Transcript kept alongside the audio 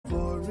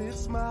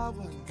my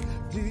one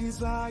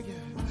desire.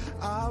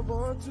 I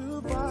want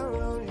to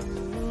follow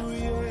you,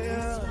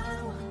 yeah. It's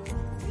my one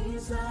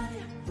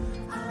desire.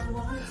 I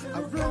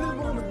really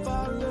want to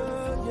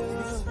follow you.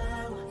 It's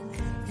my one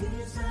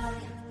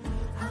desire.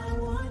 I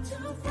want to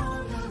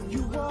follow you.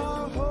 You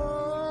are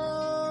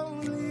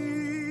holy,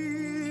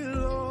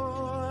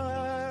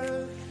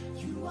 Lord.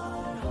 You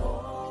are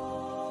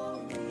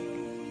holy,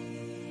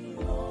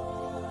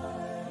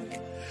 Lord.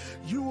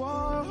 You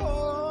are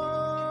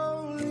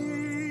holy,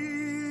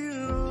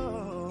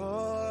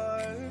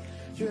 Lord.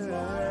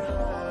 Yeah.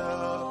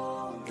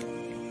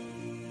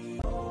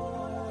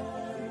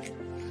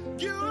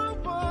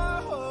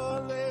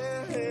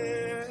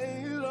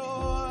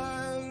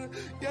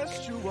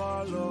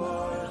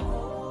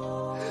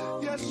 Lord,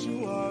 yes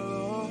you are,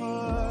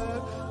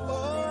 Lord.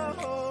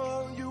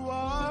 Oh, you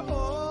are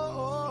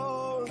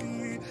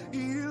holy,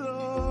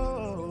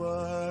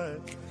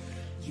 Lord.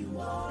 You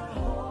are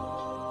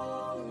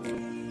holy,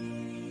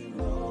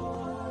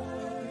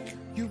 Lord.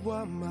 You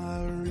are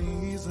my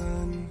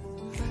reason.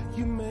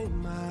 You made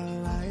my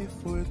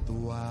life worth the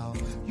while.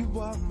 You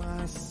are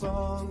my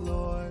song,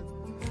 Lord.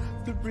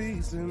 The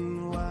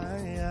reason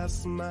why I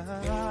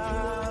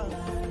smile.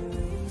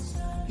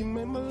 You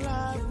made my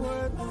life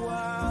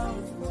worthwhile.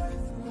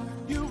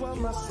 You are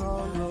my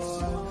song,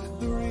 Lord.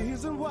 The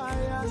reason why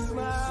I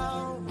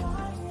smile.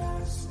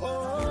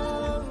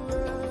 Oh,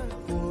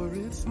 for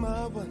it's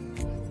my one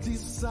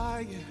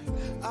desire.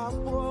 I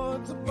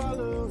want to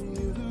follow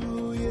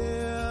you,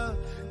 yeah.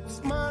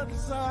 It's my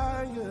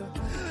desire.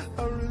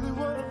 I really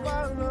want to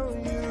follow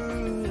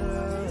you,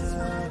 yeah. It's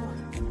my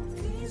one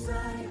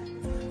desire.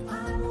 I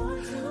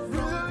want to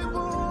really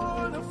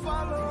want to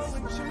follow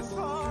and chase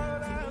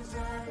hard as I.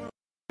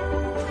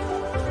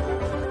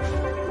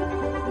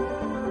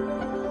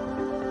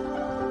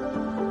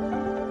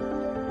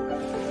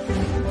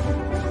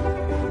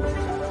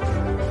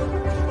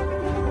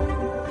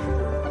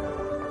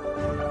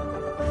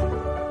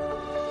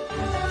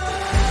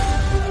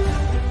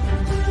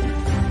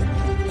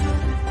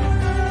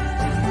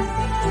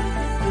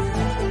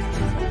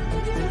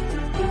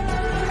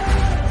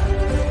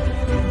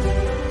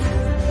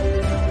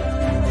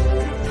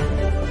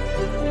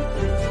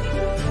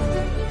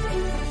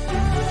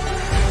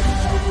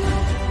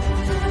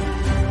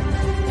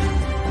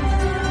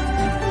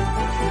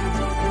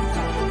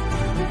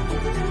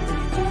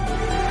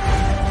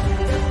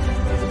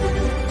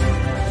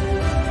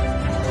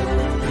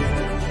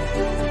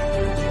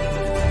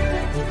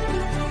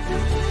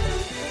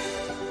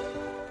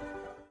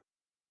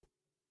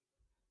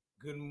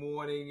 Good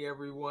morning,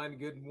 everyone.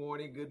 Good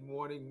morning. Good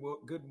morning.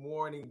 Good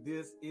morning.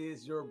 This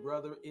is your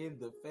brother in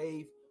the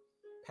faith,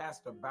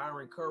 Pastor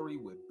Byron Curry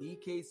with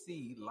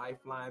BKC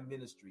Lifeline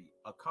Ministry,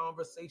 a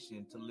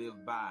conversation to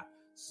live by.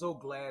 So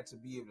glad to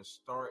be able to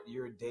start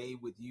your day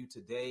with you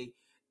today.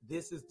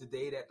 This is the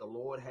day that the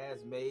Lord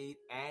has made,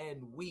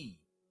 and we,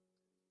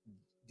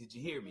 did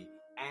you hear me?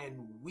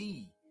 And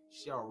we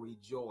shall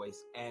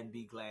rejoice and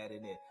be glad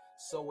in it.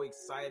 So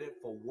excited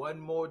for one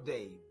more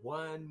day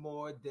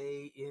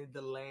in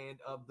the land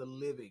of the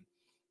living.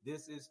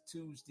 This is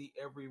Tuesday,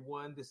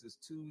 everyone. This is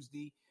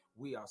Tuesday.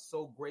 We are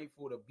so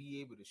grateful to be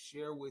able to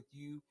share with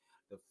you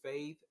the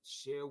faith,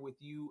 share with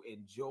you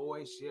in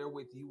joy, share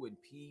with you in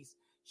peace,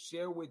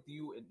 share with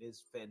you in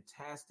this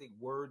fantastic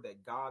word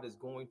that God is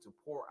going to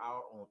pour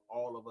out on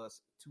all of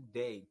us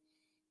today.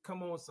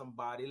 Come on,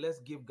 somebody. Let's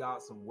give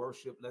God some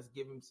worship. Let's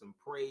give him some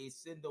praise.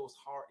 Send those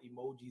heart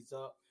emojis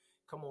up.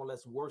 Come on,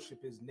 let's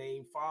worship his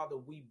name. Father,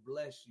 we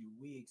bless you.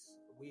 We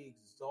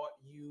exalt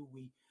you.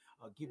 We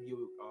give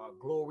you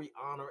glory,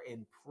 honor,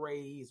 and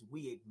praise.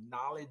 We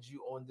acknowledge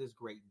you on this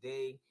great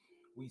day.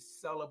 We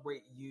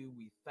celebrate you.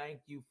 We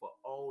thank you for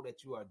all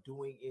that you are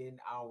doing in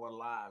our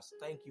lives.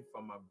 Thank you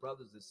for my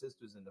brothers and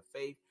sisters in the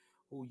faith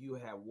who you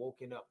have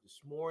woken up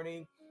this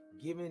morning,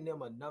 giving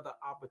them another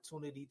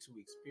opportunity to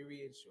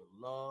experience your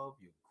love,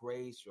 your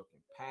grace, your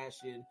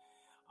compassion,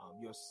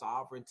 your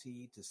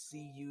sovereignty, to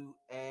see you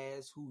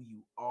as who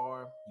you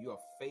are. You are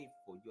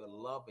faithful, you're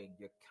loving,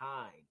 you're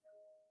kind.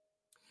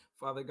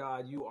 Father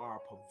God, you are a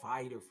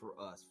provider for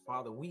us.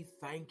 Father, we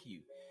thank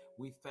you.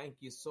 We thank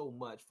you so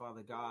much,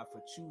 Father God,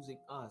 for choosing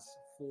us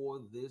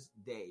for this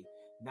day.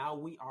 Now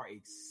we are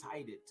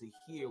excited to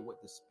hear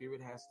what the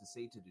Spirit has to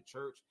say to the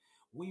church.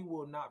 We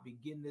will not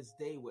begin this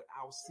day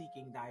without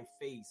seeking thy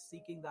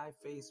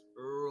face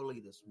early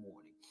this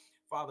morning.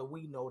 Father,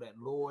 we know that,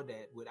 Lord,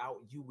 that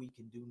without you, we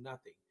can do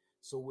nothing.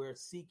 So we're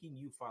seeking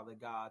you, Father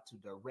God, to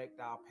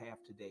direct our path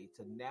today,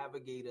 to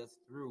navigate us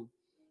through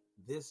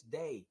this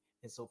day.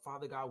 And so,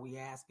 Father God, we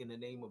ask in the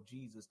name of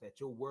Jesus that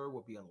your word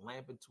will be a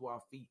lamp unto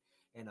our feet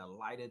and a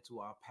light unto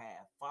our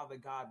path. Father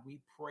God, we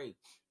pray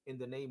in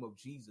the name of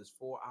Jesus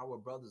for our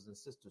brothers and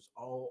sisters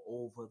all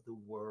over the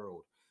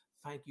world.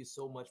 Thank you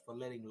so much for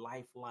letting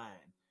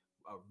Lifeline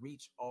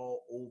reach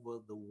all over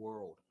the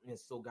world. And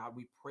so, God,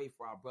 we pray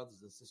for our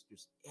brothers and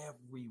sisters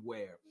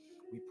everywhere.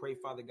 We pray,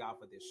 Father God,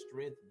 for their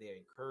strength, their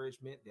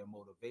encouragement, their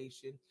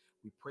motivation.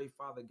 We pray,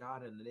 Father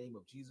God, in the name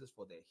of Jesus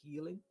for their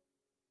healing,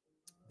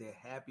 their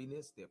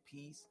happiness, their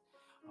peace.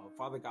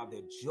 Father God,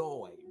 their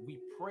joy. We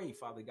pray,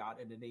 Father God,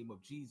 in the name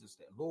of Jesus,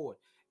 that Lord,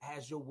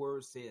 as your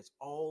word says,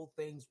 all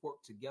things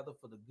work together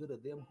for the good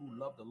of them who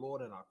love the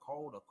Lord and are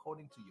called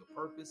according to your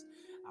purpose.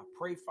 I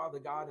pray, Father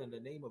God, in the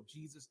name of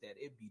Jesus, that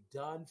it be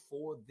done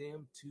for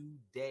them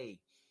today.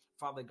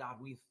 Father God,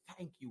 we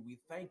thank you. We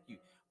thank you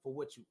for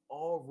what you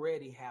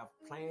already have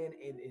planned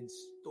and in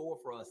store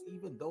for us,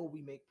 even though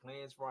we make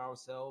plans for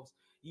ourselves,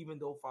 even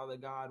though, Father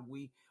God,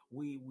 we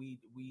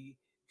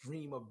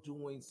dream of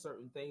doing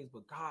certain things.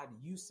 But God,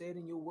 you said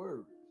in your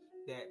word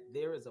that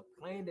there is a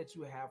plan that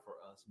you have for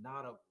us,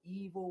 not of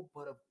evil,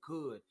 but of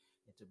good,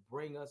 and to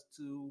bring us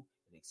to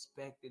an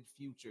expected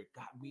future.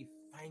 God, we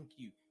thank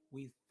you.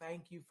 We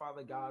thank you,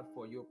 Father God,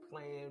 for your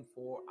plan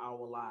for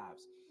our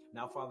lives.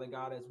 Now, Father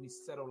God, as we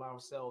settle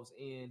ourselves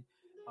in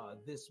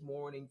this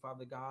morning,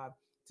 Father God,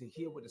 to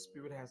hear what the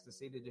Spirit has to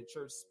say to the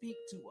church, speak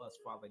to us,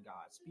 Father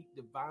God. Speak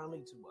divinely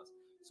to us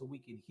so we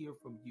can hear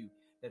from you.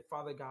 That,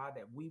 Father God,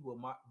 that we will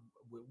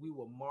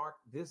mark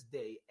this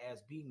day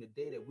as being the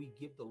day that we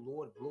give the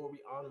Lord glory,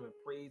 honor, and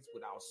praise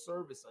with our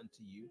service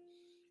unto you.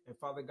 And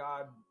Father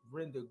God,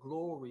 render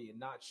glory and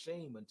not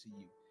shame unto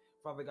you.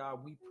 Father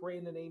God, we pray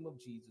in the name of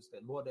Jesus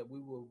that, Lord, that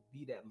we will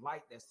be that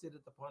light that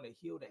sitteth upon a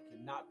hill that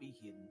cannot be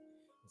hidden.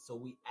 And so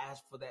we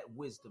ask for that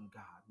wisdom,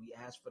 God. We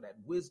ask for that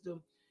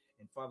wisdom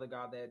and, Father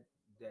God, that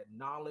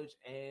knowledge,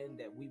 and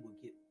that we will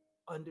get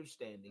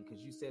understanding,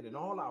 because you said in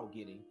all our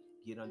getting,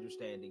 get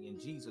understanding. In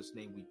Jesus'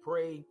 name we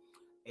pray.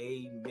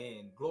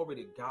 Amen. Glory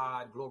to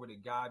God. Glory to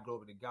God.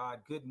 Glory to God.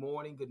 Good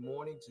morning. Good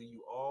morning to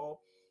you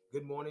all.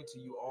 Good morning to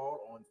you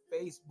all on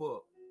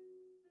Facebook.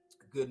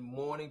 Good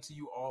morning to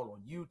you all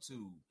on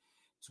YouTube.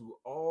 To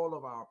all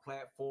of our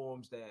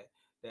platforms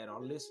that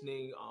are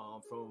listening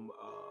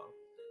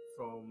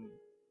from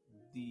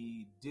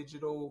the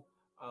digital.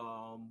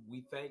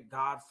 We thank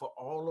God for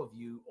all of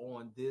you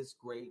on this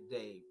great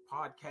day.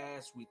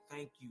 Podcast, we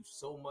thank you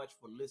so much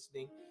for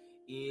listening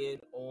in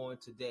on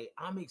today.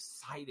 I'm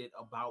excited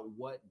about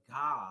what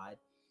God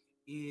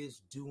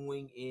is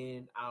doing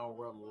in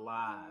our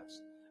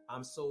lives.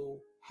 I'm so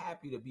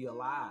happy to be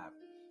alive.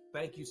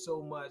 Thank you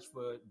so much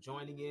for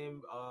joining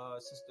in,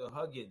 Sister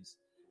Huggins,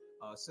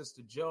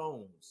 Sister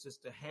Jones,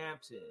 Sister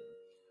Hampton,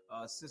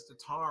 Sister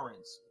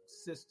Torrance,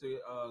 Sister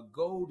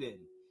Golden,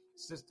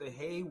 Sister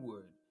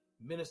Hayward,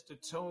 Minister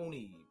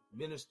Tony,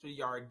 Minister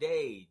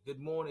Yarday. Good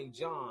morning,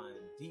 John,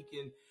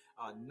 Deacon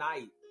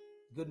Knight.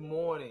 Good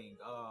morning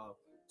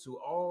to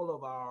all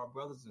of our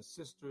brothers and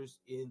sisters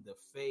in the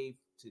faith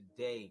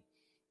today.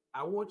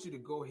 I want you to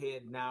go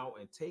ahead now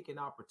and take an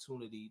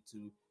opportunity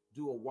to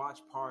do a watch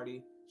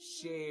party,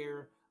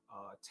 share,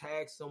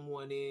 tag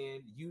someone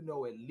in. You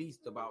know at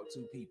least about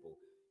 2 people.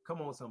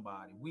 Come on,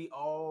 somebody. We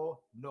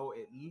all know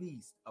at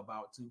least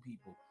about 2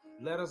 people.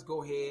 Let us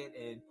go ahead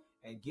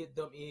and get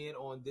them in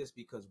on this,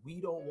 because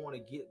we don't want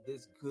to get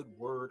this good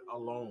word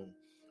alone.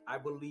 I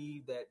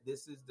believe that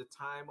this is the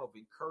time of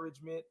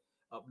encouragement,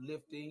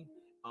 uplifting,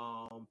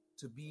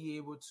 to be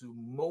able to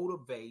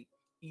motivate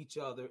each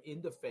other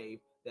in the faith,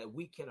 that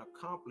we can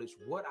accomplish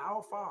what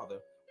our Father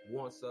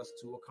wants us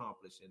to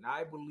accomplish. And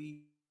I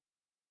believe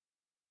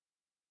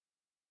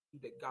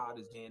that God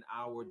is in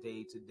our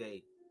day to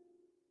day.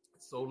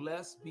 So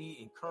let's be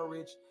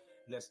encouraged.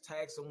 Let's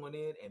tag someone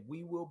in, and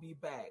we will be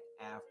back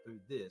after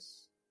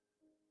this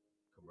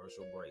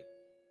commercial break.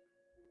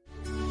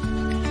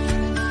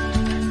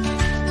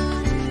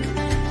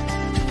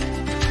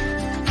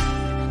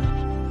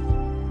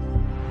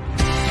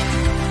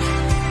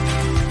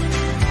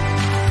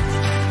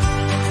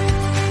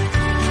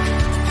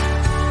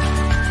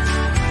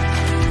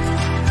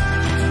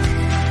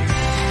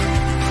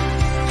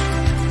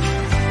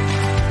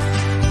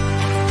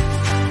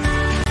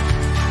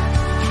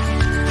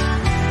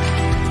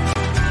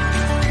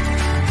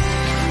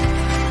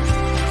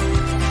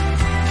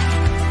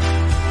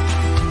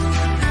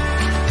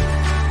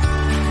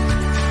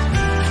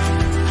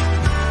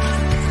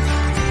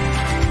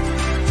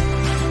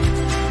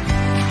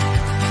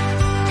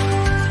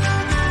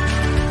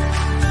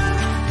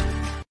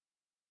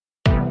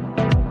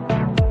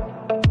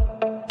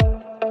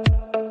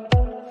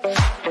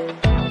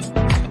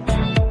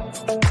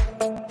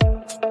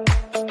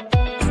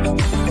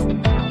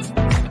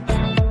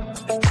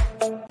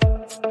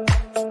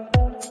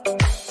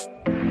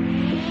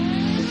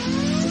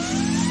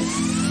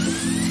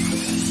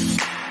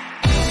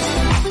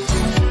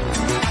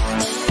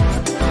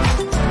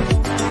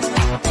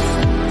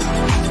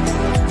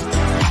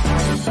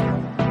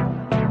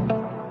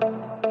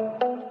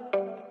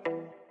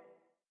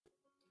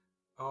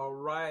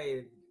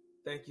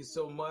 Thank you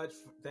so much.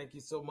 Thank you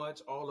so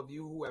much, all of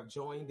you who have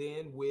joined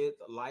in with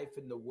Life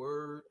in the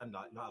Word.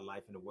 Not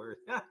Life in the Word.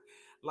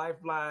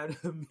 Lifeline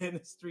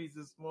Ministries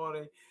this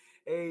morning.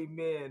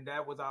 Amen.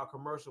 That was our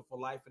commercial for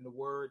Life in the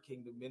Word,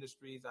 Kingdom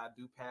Ministries. I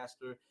do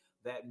pastor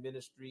that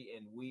ministry,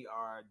 and we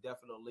are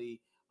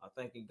definitely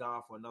thanking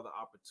God for another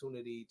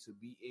opportunity to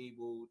be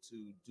able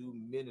to do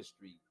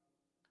ministry.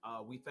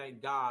 We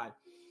thank God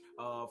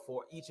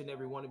for each and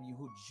every one of you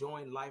who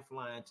joined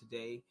Lifeline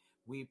today.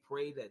 We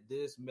pray that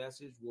this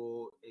message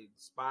will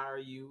inspire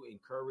you,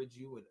 encourage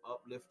you, and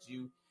uplift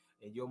you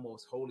in your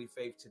most holy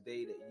faith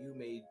today, that you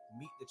may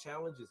meet the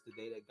challenges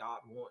today that God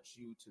wants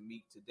you to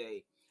meet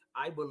today.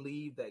 I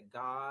believe that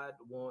God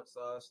wants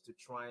us to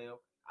triumph.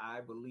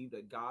 I believe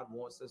that God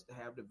wants us to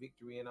have the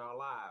victory in our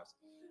lives.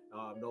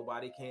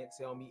 Nobody can't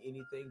tell me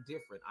anything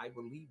different. I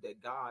believe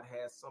that God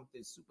has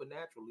something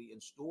supernaturally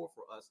in store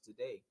for us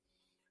today.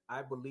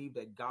 I believe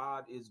that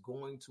God is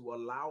going to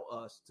allow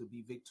us to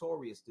be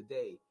victorious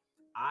today.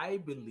 I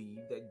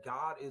believe that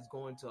God is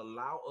going to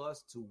allow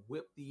us to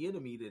whip the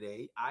enemy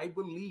today. I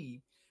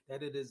believe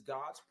that it is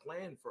God's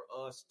plan for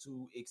us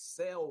to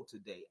excel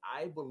today.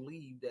 I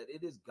believe that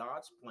it is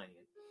God's plan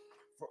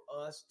for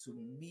us to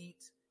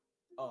meet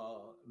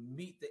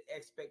the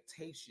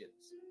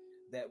expectations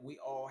that we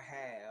all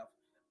have.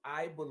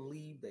 I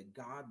believe that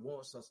God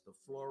wants us to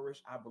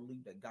flourish. I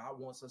believe that God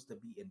wants us to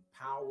be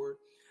empowered.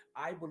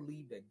 I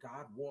believe that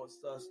God wants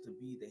us to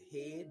be the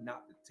head,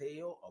 not the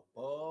tail,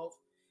 above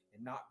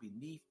and not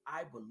beneath.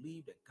 I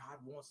believe that God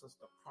wants us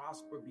to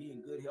prosper, be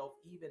in good health,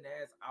 even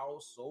as our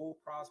soul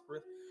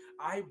prospereth.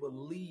 I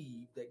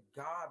believe that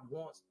God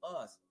wants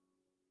us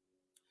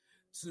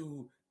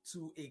to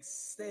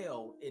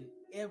excel in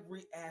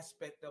every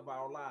aspect of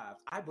our lives.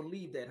 I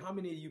believe that. How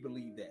many of you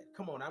believe that?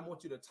 Come on, I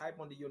want you to type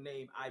under your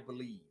name, I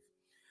believe.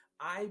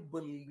 I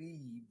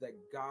believe that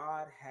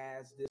God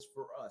has this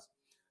for us.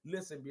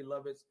 Listen,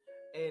 beloveds,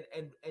 and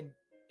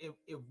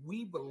if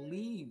we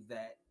believe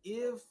that,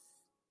 if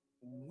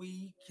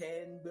we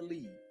can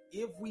believe,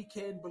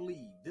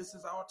 this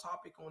is our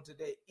topic on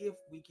today. If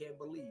we can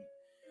believe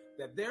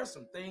that there are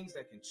some things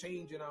that can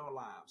change in our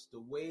lives,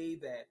 the way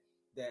that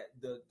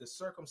the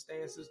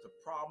circumstances, the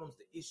problems,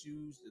 the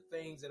issues, the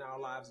things in our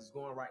lives is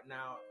going right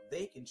now,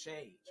 they can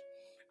change.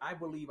 I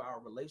believe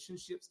our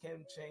relationships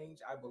can change.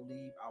 I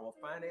believe our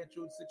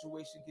financial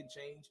situation can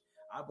change.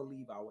 I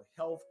believe our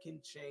health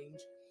can change.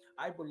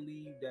 I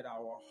believe that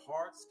our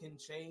hearts can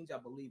change. I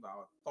believe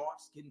our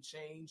thoughts can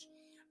change.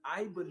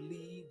 I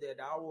believe that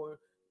our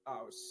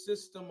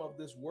system of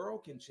this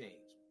world can change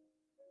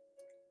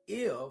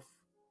if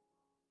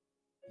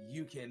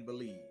you can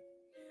believe.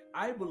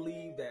 I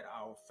believe that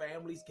our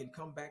families can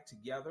come back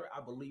together.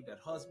 I believe that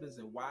husbands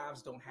and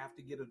wives don't have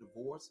to get a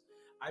divorce.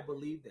 I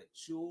believe that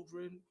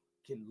children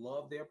can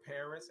love their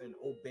parents and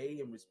obey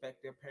and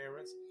respect their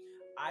parents.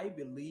 I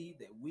believe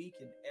that we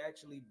can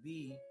actually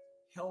be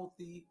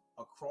healthy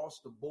across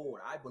the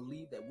board. I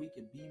believe that we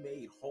can be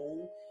made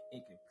whole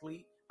and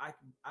complete.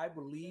 I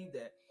believe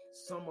that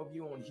some of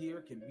you on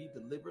here can be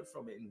delivered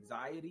from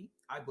anxiety.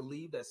 I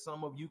believe that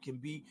some of you can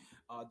be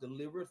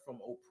delivered from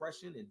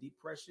oppression and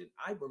depression.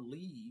 I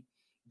believe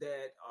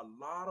that a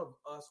lot of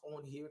us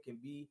on here can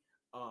be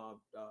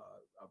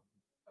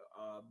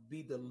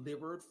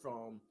delivered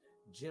from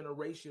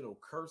generational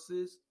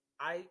curses.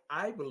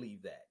 I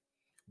believe that,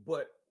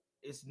 but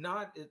it's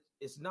not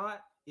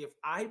if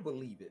I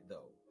believe it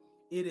though.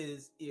 It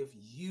is if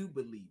you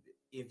believe it.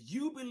 If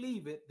you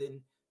believe it,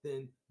 then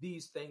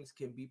these things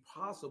can be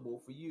possible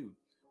for you.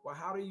 Well,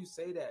 how do you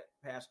say that,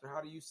 Pastor?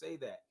 How do you say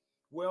that?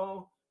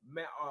 Well,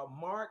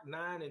 Mark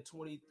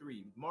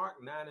 9:23.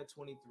 Mark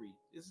 9:23.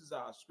 This is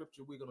our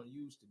scripture we're going to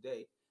use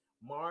today.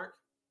 Mark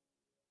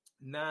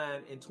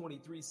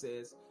 9:23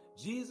 says,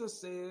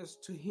 Jesus says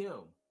to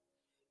him,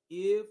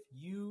 if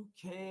you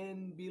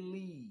can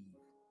believe,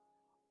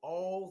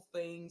 all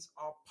things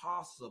are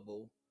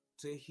possible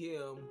to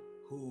him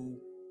who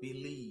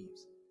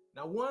believes.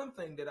 Now, one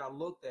thing that I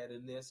looked at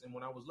in this, and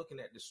when I was looking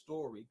at the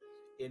story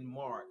in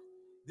Mark,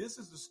 this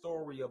is the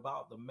story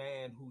about the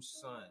man whose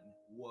son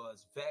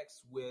was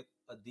vexed with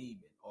a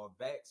demon or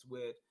vexed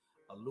with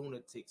a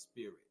lunatic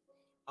spirit.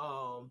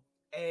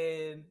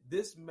 And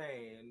this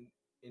man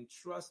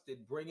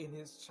entrusted bringing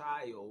his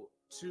child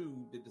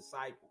to the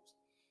disciples.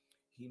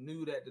 He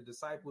knew that the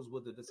disciples were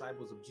the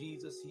disciples of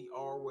Jesus. He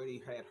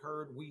already had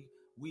heard. We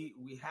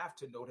have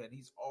to know that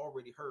he's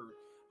already heard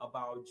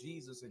about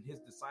Jesus and his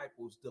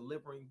disciples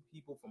delivering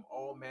people from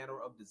all manner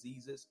of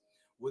diseases,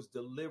 was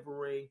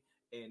delivering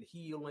and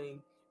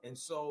healing. And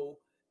so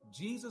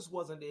Jesus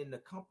wasn't in the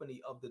company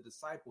of the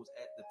disciples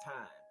at the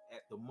time,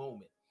 at the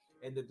moment,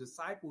 and the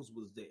disciples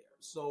was there.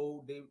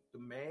 So the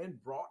man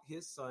brought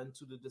his son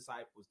to the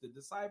disciples. The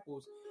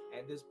disciples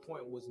at this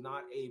point was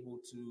not able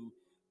to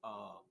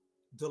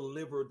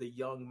deliver the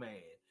young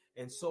man.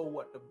 And so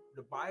what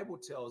the Bible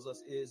tells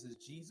us is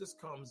Jesus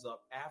comes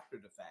up after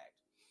the fact,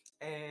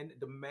 and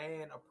the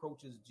man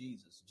approaches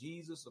Jesus.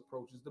 Jesus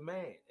approaches the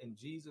man, and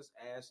Jesus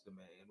asks the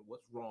man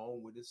what's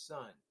wrong with his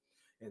son.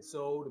 And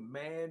so the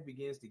man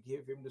begins to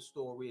give him the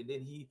story, and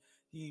then he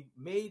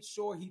made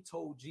sure he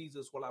told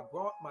Jesus, well, I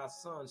brought my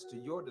sons to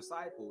your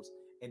disciples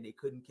and they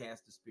couldn't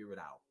cast the spirit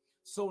out.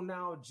 So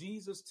now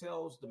Jesus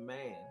tells the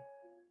man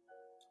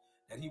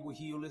that he will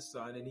heal his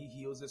son, and he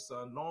heals his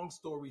son. Long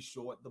story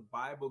short, the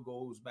Bible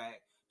goes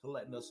back to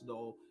letting us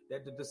know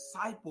that the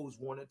disciples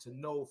wanted to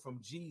know from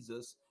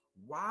Jesus,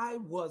 why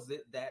was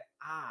it that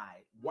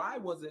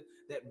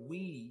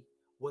we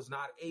was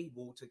not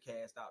able to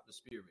cast out the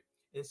spirit?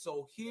 And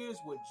so here's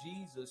what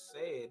Jesus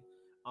said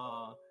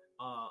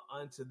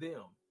unto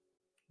them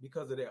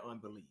because of their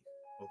unbelief.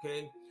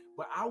 Okay.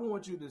 But I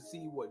want you to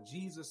see what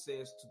Jesus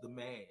says to the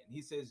man.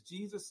 He says,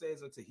 Jesus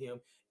says unto him,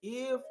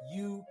 if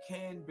you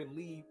can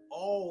believe,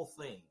 all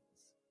things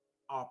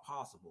are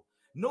possible.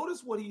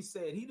 Notice what he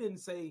said. He didn't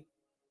say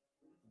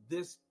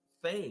this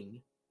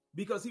thing,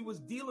 because he was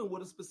dealing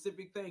with a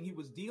specific thing. He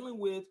was dealing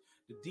with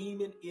the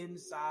demon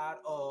inside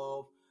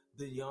of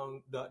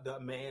the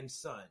man's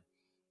son,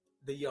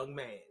 the young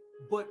man.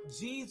 But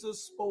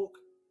Jesus spoke,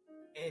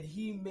 and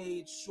he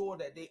made sure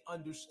that they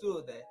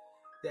understood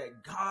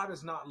that God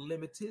is not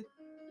limited.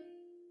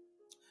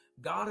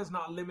 God is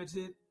not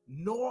limited,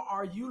 nor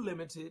are you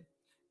limited.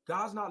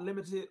 God's not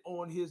limited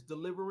on his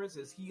deliverance,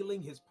 his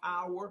healing, his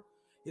power,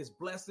 his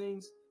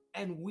blessings,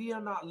 and we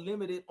are not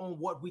limited on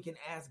what we can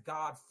ask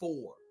God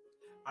for.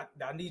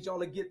 I need y'all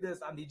to get this.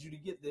 I need you to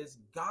get this.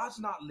 God's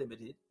not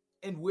limited,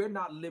 and we're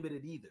not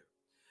limited either.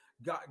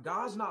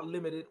 God's not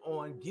limited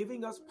on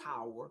giving us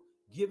power,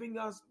 giving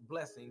us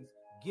blessings,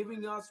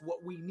 giving us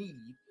what we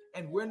need,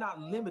 and we're not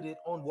limited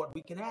on what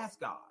we can ask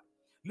God.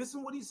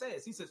 Listen what he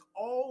says. He says,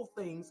 all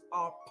things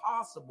are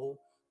possible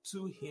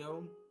to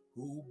him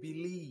who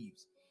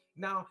believes.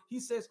 Now, he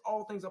says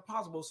all things are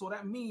possible. So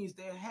that means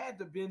there had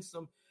to have been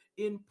some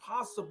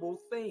impossible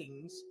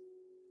things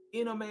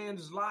in a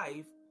man's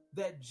life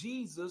that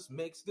Jesus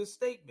makes this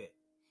statement.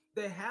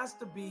 There has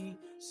to be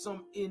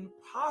some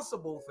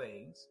impossible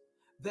things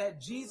that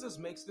Jesus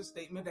makes the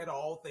statement that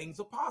all things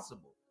are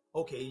possible.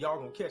 Okay, y'all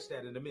gonna catch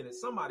that in a minute.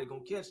 Somebody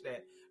gonna catch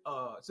that,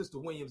 Sister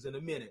Williams, in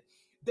a minute.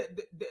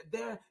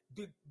 The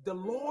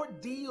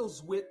Lord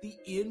deals with the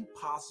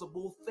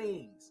impossible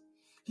things.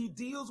 He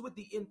deals with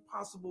the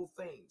impossible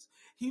things.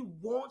 He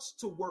wants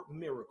to work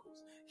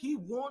miracles. He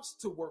wants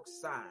to work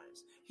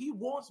signs. He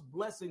wants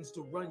blessings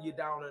to run you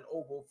down and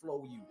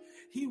overflow you.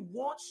 He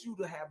wants you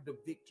to have the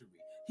victory.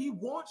 He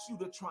wants you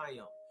to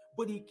triumph.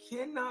 But he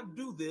cannot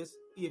do this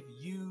if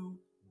you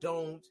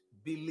don't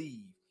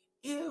believe.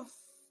 If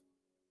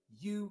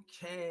you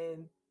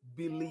can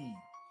believe.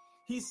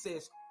 He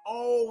says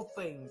all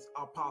things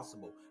are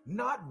possible.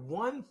 Not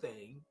one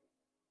thing,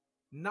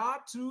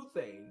 not two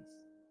things,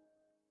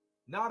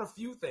 not a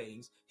few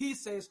things. He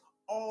says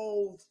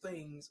all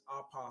things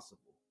are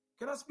possible.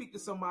 Can I speak to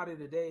somebody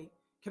today?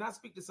 Can I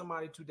speak to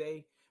somebody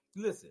today?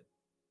 Listen,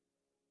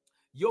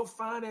 your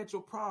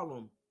financial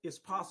problem is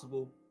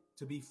possible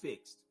to be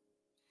fixed.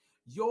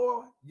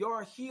 Your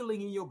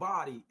healing in your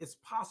body is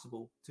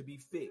possible to be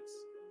fixed.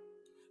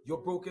 Your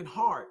broken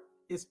heart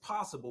is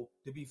possible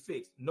to be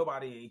fixed.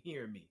 Nobody ain't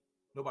hearing me.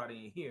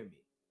 Nobody ain't hearing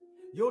me.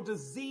 Your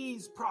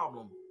disease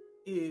problem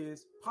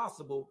is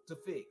possible to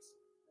fix.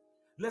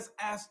 Let's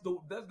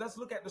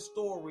look at the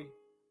story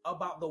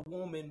about the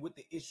woman with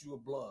the issue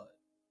of blood.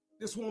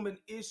 This woman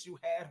issue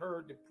had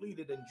her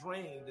depleted and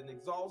drained and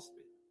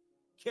exhausted,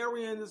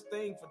 carrying this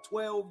thing for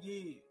 12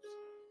 years.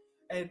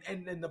 And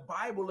the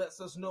Bible lets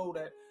us know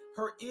that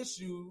her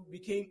issue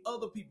became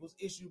other people's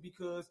issue,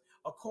 because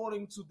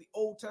according to the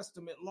Old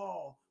Testament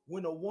law,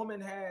 when a woman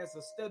has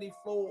a steady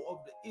flow of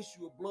the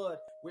issue of blood,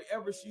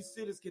 wherever she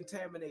sits is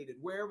contaminated,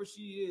 wherever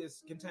she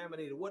is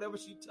contaminated, whatever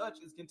she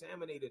touches is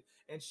contaminated,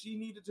 and she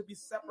needed to be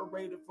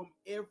separated from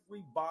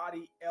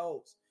everybody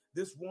else.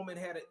 This woman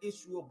had an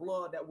issue of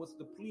blood that was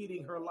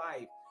depleting her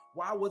life.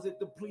 Why was it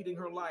depleting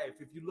her life?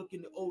 If you look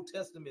in the Old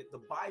Testament,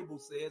 the Bible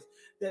says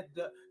that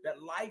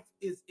life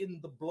is in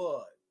the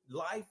blood.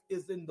 Life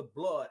is in the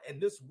blood,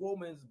 and this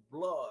woman's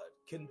blood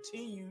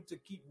continued to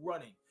keep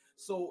running.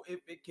 So if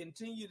it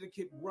continued to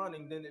keep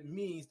running, then it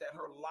means that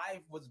her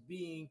life was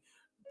being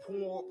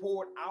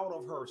poured out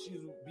of her. She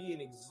was being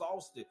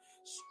exhausted,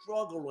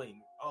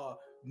 struggling,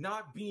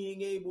 not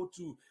being able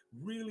to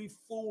really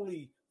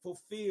fully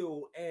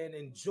fulfill and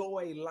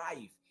enjoy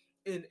life.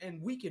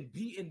 And we can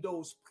be in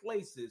those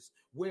places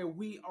where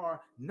we are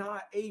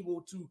not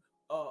able to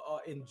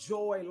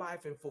enjoy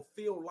life and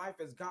fulfill life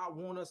as God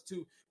wants us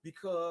to,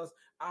 because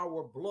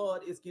our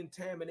blood is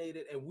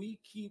contaminated and we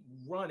keep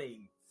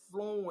running,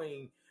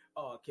 flowing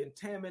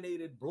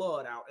contaminated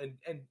blood out.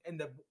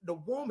 And the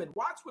woman,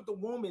 watch what the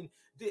woman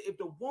did. If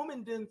the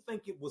woman didn't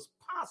think it was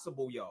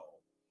possible,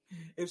 y'all,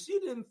 if she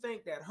didn't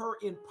think that her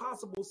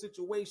impossible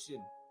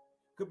situation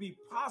could be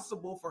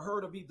possible for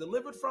her to be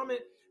delivered from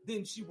it,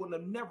 then she would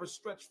have never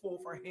stretched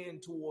forth her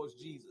hand towards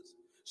Jesus.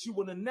 She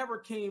would have never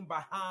came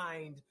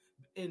behind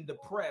in the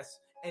press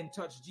and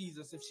touched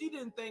Jesus. If she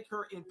didn't think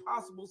her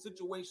impossible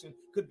situation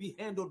could be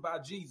handled by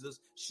Jesus,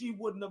 she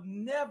wouldn't have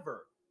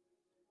never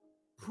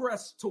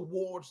pressed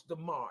towards the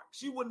mark.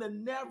 She wouldn't have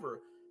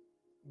never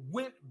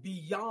went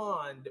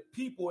beyond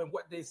people and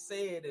what they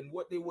said and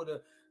what they would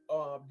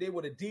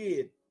have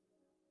did.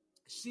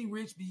 She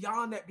reached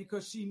beyond that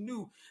because she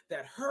knew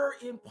that her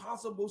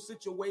impossible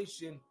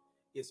situation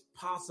is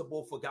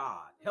possible for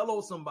God.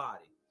 Hello,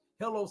 somebody.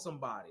 Hello,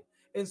 somebody.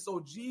 And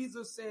so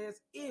Jesus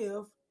says,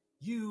 if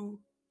you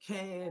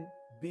can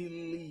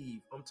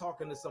believe. I'm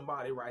talking to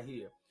somebody right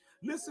here.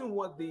 Listen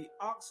what the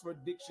Oxford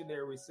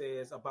Dictionary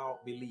says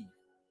about belief.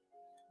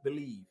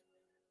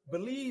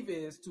 Believe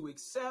is to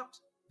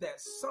accept that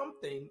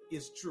something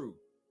is true.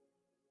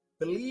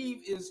 Believe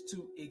is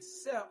to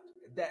accept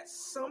that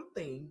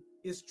something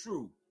is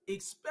true,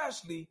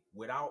 especially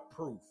without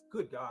proof.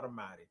 Good God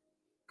Almighty.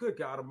 Good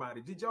God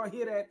Almighty. Did y'all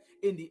hear that?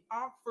 In the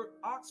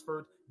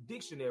Oxford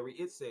Dictionary,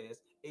 it says,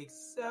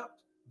 accept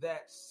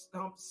that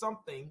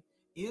something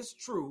is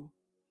true,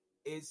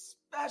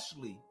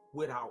 especially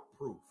without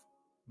proof.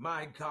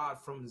 My God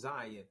from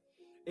Zion.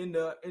 In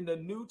the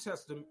New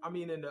Testament,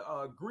 in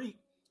the Greek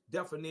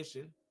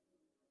definition,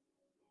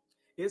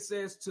 it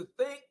says to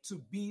think,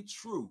 to be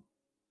true,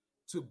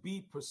 to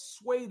be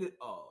persuaded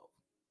of,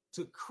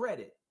 to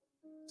credit,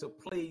 to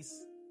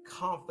place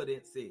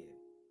confidence in.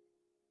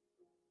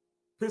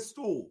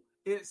 Pistol,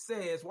 it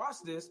says, watch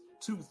this,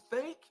 to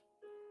think,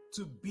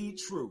 to be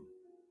true,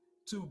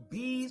 to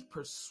be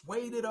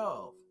persuaded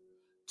of,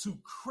 to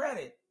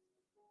credit,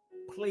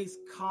 place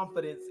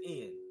confidence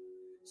in.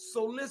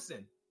 So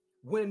listen,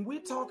 when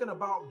we're talking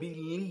about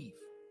belief,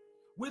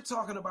 we're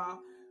talking about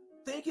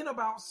thinking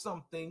about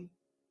something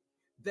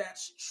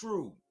that's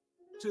true,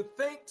 to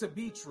think, to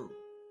be true,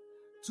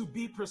 to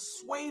be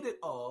persuaded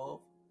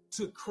of,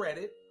 to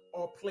credit,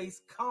 or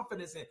place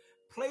confidence in.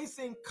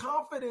 Placing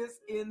confidence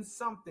in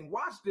something.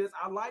 Watch this.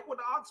 I like what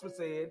the Oxford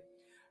said.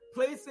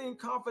 Placing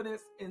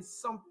confidence in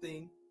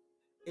something,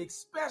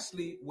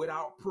 especially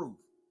without proof.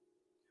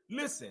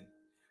 Listen,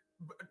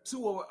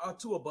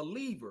 to a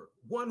believer,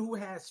 one who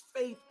has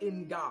faith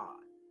in God,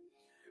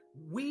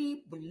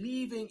 we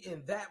believing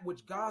in that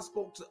which God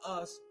spoke to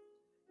us.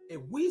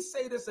 If we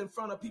say this in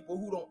front of people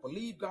who don't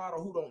believe God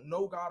or who don't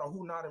know God or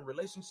who not in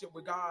relationship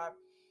with God,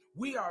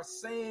 we are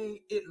saying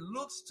it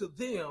looks to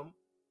them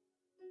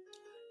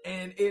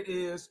and it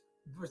is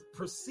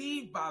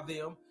perceived by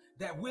them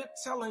that we're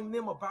telling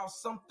them about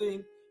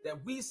something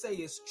that we say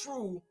is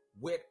true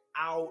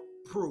without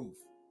proof.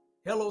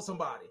 Hello,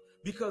 somebody.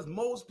 Because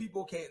most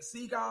people can't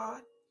see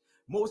God.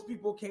 Most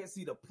people can't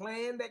see the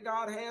plan that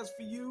God has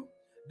for you.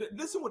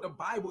 Listen what the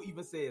Bible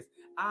even says.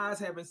 Eyes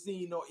haven't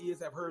seen, nor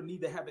ears have heard,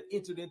 neither have it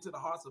entered into the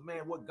hearts of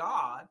man what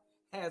God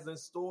has in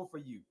store for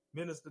you,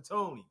 Minister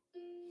Tony.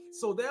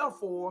 So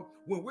therefore,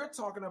 when we're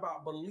talking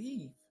about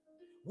belief,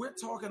 we're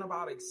talking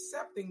about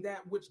accepting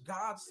that which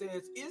God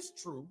says is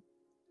true,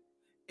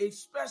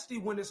 especially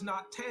when it's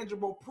not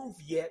tangible proof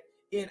yet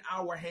in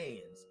our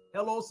hands.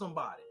 Hello,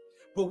 somebody.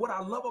 But what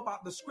I love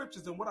about the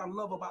scriptures and what I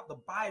love about the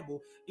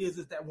Bible is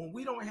that when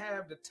we don't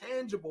have the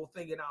tangible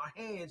thing in our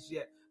hands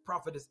yet,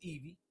 Prophetess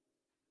Evie,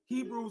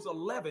 Hebrews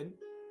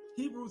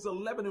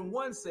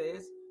 11:1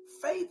 says,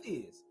 faith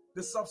is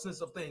the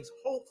substance of things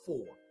hoped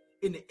for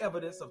in the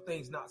evidence of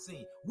things not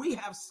seen. We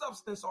have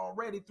substance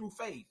already through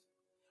faith.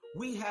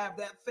 We have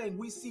that thing.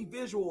 We see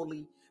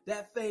visually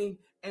that thing,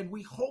 and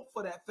we hope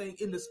for that thing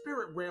in the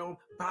spirit realm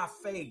by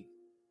faith.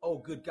 Oh,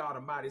 good God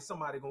Almighty.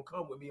 Somebody gonna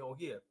come with me on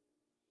here.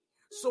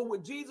 So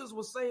what Jesus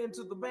was saying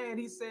to the man,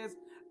 he says,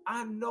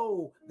 I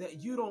know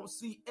that you don't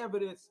see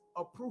evidence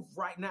of proof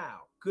right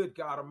now. Good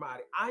God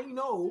Almighty. I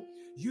know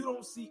you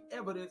don't see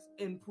evidence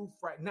in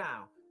proof right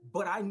now,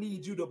 but I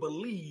need you to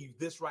believe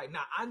this right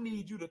now. I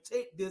need you to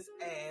take this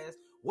as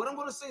what I'm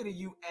going to say to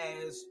you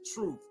as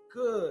truth.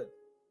 Good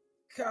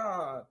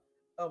God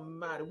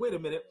Almighty. Wait a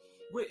minute.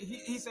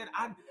 He said,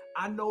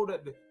 I know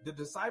that the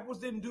disciples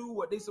didn't do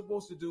what they're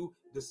supposed to do.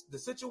 The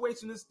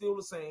situation is still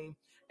the same.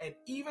 And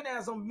even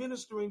as I'm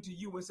ministering to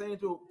you and saying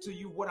to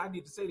you what I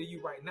need to say to you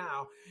right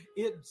now,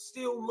 it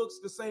still looks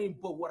the same.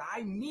 But what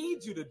I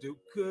need you to do,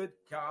 good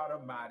God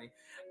Almighty,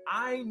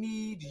 I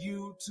need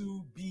you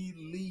to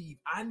believe.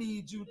 I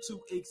need you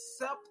to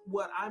accept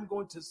what I'm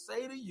going to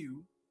say to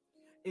you,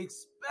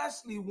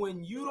 especially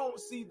when you don't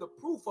see the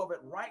proof of it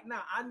right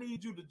now. I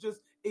need you to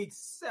just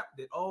accept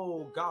it.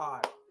 Oh,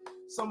 God.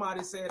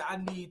 Somebody said, I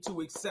need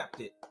to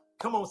accept it.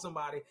 Come on,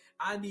 somebody.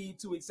 I need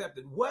to accept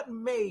it. What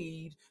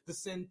made the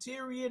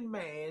centurion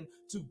man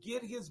to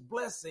get his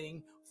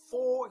blessing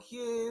for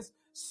his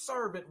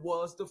servant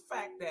was the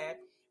fact that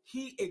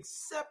he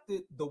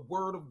accepted the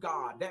word of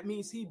God. That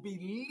means he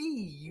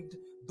believed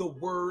the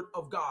word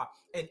of God.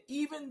 And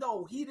even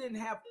though he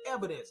didn't have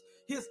evidence,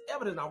 his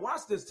evidence, now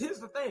watch this. Here's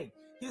the thing.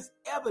 His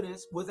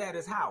evidence was at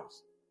his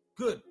house.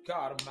 Good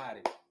God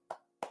Almighty.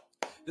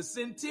 The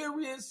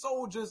centurion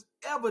soldier's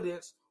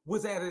evidence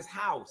was at his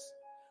house,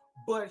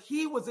 but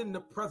he was in the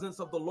presence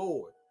of the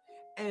Lord,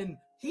 and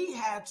he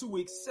had to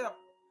accept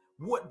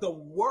what the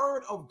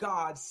word of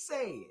God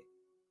said.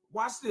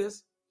 Watch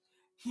this.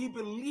 He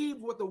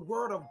believed what the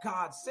word of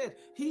God said.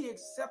 He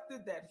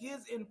accepted that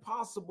his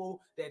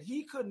impossible that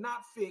he could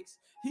not fix,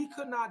 he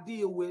could not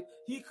deal with,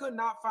 he could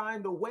not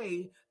find a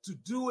way to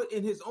do it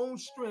in his own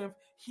strength.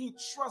 He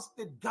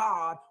trusted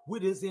God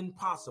with his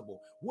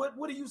impossible.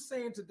 What are you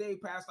saying today,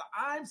 Pastor?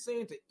 I'm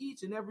saying to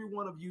each and every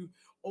one of you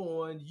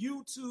on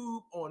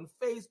YouTube, on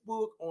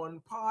Facebook,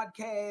 on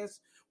podcasts,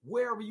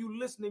 wherever you're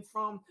listening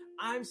from,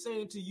 I'm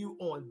saying to you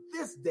on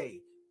this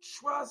day,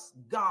 trust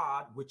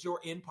God with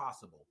your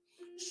impossible.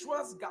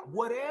 Trust God,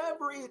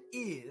 whatever it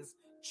is,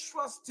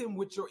 trust him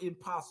with your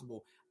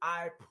impossible.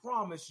 I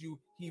promise you,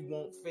 he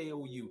won't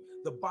fail you.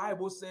 The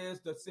Bible says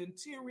the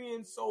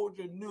centurion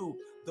soldier knew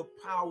the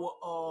power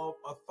of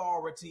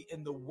authority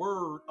in the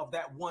word of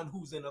that one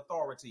who's in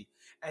authority.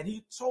 And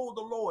he told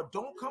the Lord,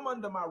 don't come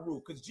under my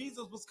roof, because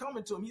Jesus was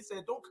coming to him. He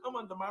said, don't come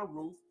under my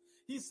roof.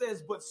 He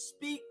says, but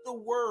speak the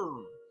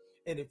word.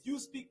 And if you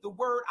speak the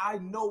word, I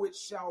know it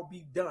shall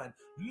be done.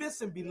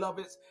 Listen,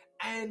 beloveds,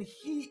 and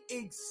he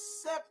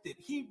accepted,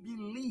 he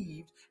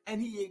believed,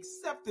 and he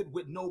accepted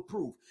with no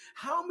proof.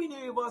 How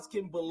many of us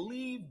can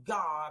believe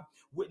God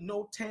with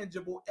no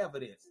tangible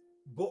evidence?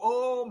 But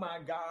oh my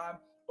God,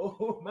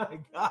 oh my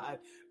God,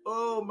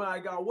 oh my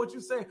God, what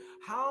you say?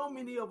 How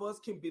many of us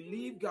can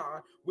believe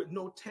God with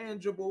no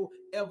tangible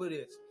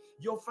evidence?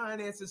 Your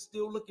finances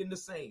still looking the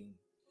same.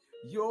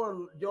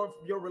 Your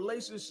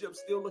relationship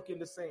still looking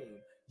the same.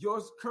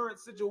 Your current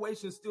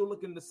situation still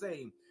looking the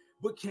same.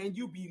 But can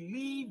you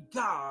believe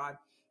God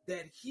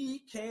that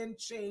he can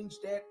change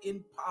that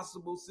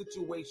impossible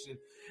situation?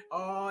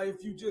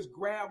 If you just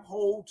grab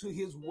hold to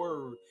his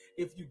word,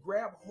 if you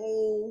grab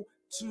hold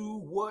to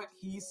what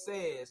he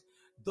says,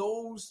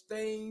 those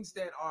things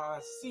that are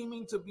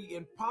seeming to be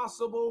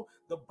impossible,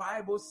 the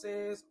Bible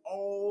says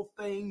all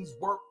things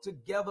work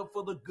together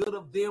for the good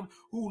of them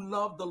who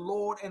love the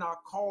Lord and are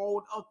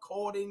called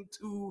according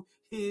to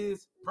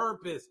his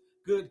purpose.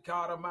 Good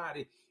God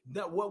Almighty.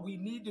 That what we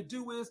need to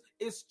do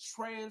is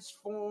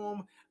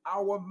transform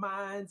our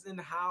minds and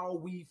how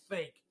we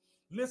think.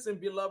 Listen,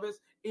 beloveds,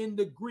 in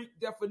the Greek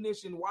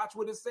definition, watch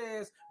what it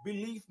says.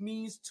 Belief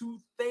means to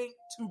think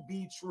to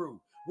be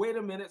true. Wait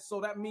a minute. So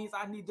that means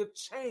I need to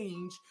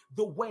change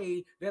the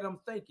way that I'm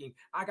thinking.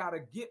 I got to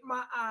get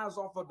my eyes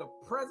off of the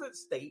present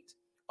state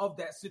of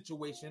that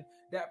situation,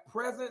 that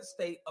present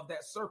state of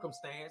that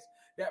circumstance,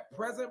 that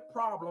present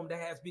problem that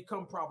has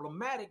become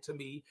problematic to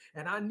me.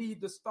 And I need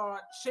to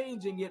start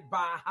changing it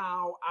by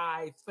how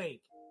I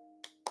think.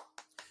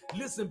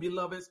 Listen,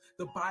 beloveds,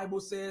 the Bible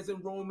says in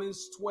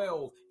Romans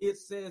 12, it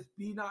says,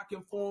 be not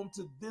conformed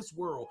to this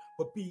world,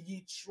 but be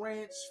ye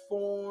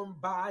transformed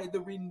by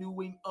the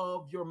renewing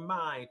of your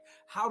mind.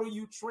 How do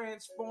you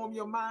transform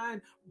your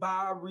mind?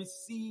 By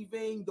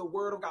receiving the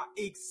word of God,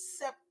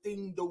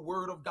 accepting the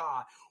word of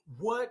God.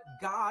 What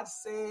God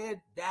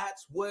said,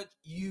 that's what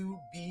you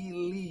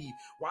believe.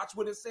 Watch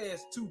what it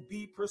says, to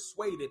be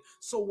persuaded.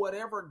 So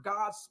whatever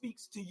God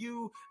speaks to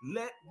you,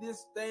 let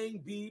this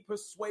thing be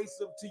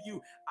persuasive to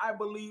you. I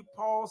believe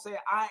Paul said,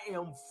 I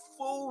am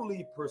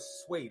fully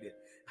persuaded.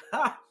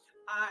 I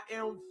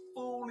am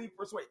fully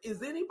persuaded.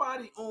 Is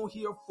anybody on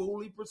here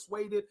fully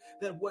persuaded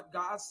that what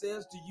God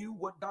says to you,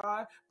 what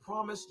God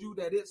promised you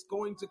that it's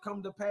going to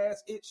come to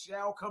pass, it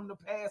shall come to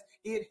pass,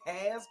 it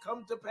has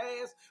come to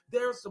pass?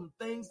 There are some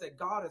things that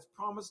God has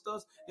promised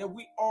us that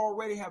we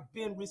already have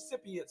been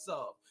recipients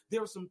of.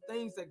 There are some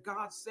things that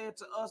God said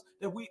to us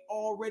that we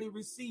already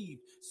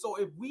received. So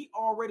if we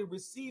already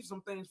received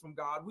some things from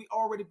God, we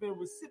already been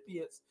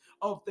recipients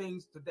of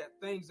things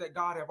that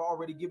God have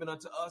already given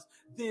unto us,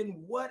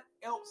 then what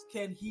else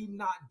can he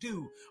not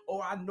do?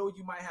 Or I know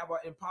you might have an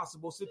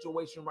impossible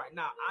situation right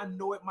now. I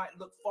know it might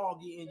look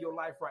foggy in your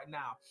life right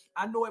now.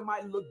 I know it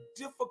might look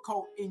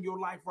difficult in your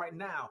life right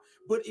now.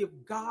 But if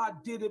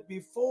God did it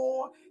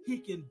before, he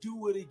can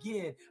do it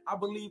again. I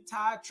believe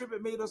Ty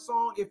Tribbett made a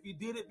song, if he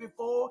did it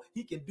before,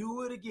 he can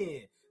do it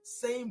again.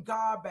 Same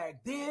God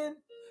back then,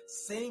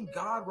 same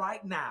God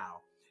right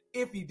now.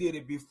 If he did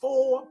it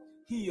before,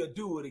 he'll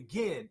do it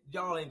again.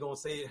 Y'all ain't gonna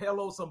say it.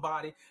 Hello,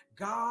 somebody.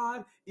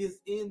 God is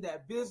in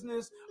that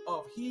business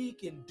of he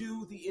can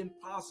do the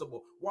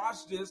impossible.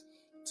 Watch this.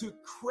 To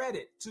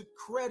credit.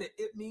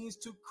 It means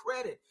to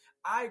credit.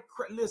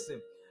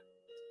 Listen,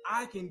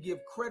 I can give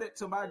credit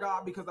to my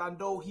God because I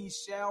know he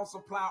shall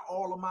supply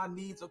all of my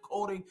needs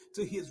according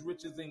to his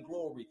riches and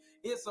glory.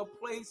 It's a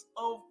place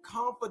of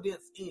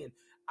confidence in.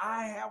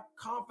 I have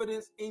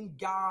confidence in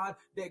God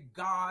that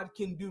God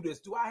can do this.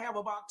 Do I have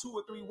about 2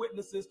 or 3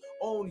 witnesses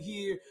on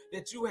here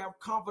that you have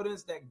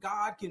confidence that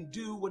God can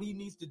do what he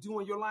needs to do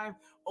in your life?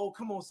 Oh,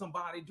 come on,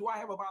 somebody. Do I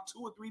have about 2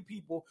 or 3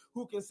 people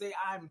who can say,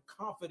 I'm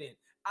confident?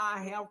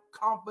 I have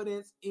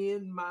confidence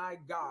in my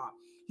God.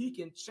 He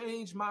can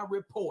change my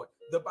report.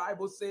 The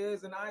Bible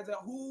says in Isaiah,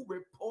 who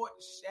report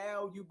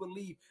shall you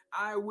believe?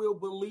 I will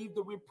believe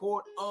the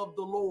report of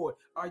the Lord.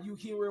 Are you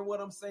hearing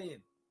what I'm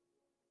saying?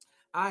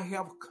 I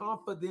have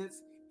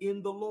confidence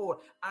in the Lord.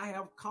 I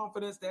have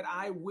confidence that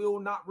I will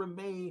not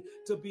remain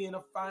to be in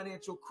a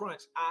financial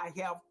crunch. I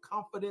have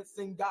confidence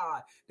in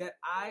God that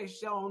I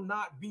shall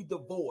not be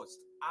divorced.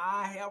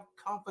 I have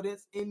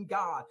confidence in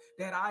God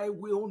that I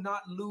will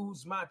not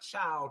lose my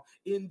child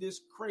in this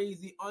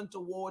crazy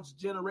untoward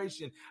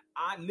generation.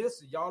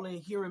 Listen, y'all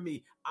ain't hearing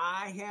me.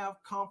 I have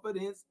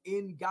confidence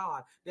in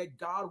God that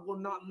God will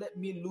not let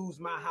me lose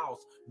my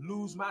house,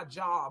 lose my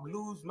job,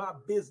 lose my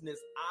business.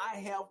 I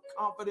have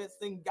confidence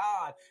in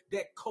God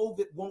that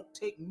COVID won't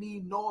take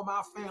me nor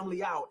my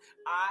family out.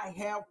 I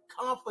have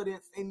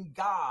confidence in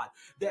God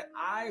that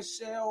I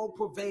shall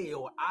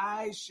prevail.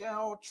 I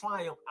shall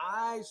triumph.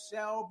 I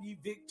shall be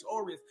victorious.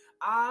 victorious.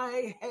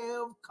 I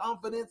have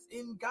confidence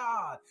in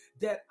God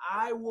that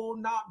I will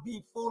not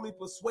be fully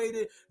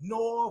persuaded,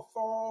 nor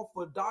fall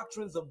for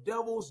doctrines of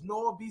devils,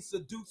 nor be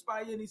seduced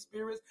by any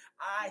spirits.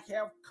 I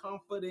have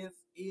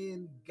confidence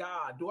in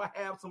God. Do I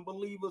have some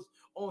believers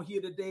on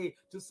here today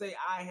to say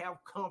I have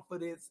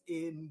confidence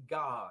in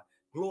God?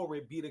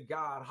 Glory be to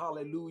God.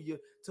 Hallelujah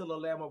to the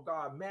Lamb of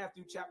God.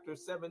 Matthew chapter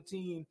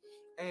 17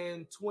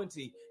 and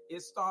 20.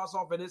 It starts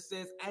off and it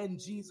says, and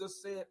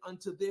Jesus said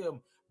unto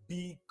them,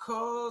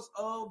 because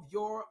of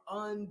your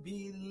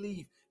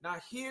unbelief. Now,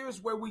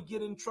 here's where we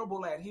get in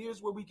trouble at.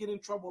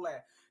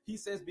 He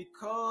says,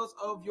 because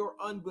of your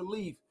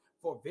unbelief,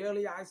 for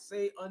verily I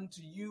say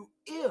unto you,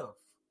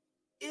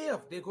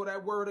 if, there go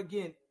that word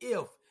again,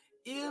 if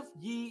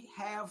ye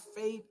have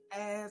faith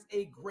as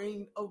a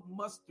grain of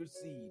mustard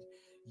seed,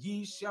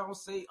 ye shall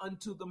say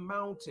unto the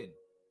mountain,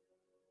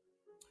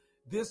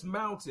 this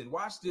mountain,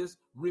 watch this,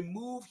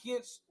 remove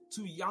hence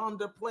to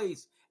yonder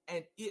place,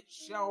 and it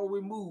shall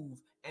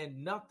remove,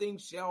 and nothing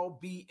shall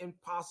be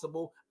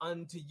impossible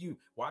unto you.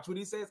 Watch what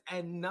he says,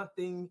 and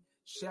nothing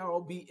shall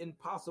be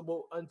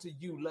impossible unto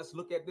you. Let's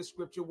look at this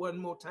scripture one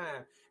more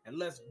time and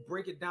let's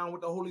break it down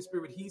with the Holy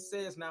Spirit. He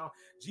says now,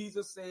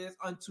 Jesus says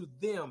unto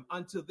them,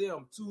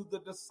 to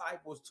the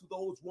disciples, to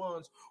those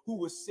ones who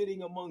were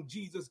sitting among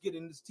Jesus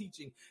getting this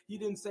teaching. He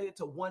didn't say it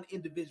to one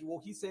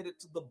individual. He said it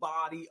to the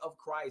body of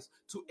Christ,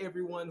 to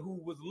everyone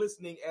who was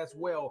listening as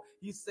well.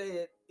 He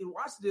said, and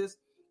watch this,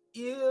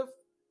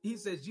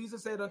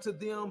 Jesus said unto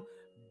them,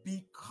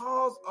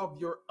 because of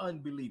your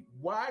unbelief.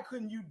 Why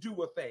couldn't you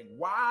do a thing?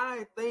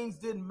 Why things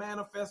didn't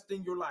manifest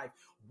in your life?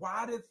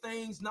 Why did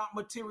things not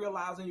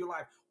materialize in your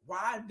life?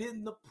 Why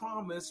didn't the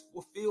promise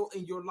fulfill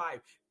in your life?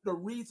 The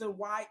reason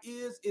why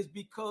is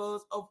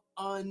because of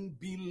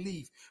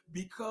unbelief,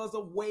 because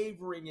of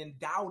wavering and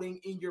doubting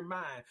in your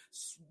mind,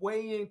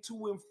 swaying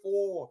to and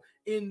fro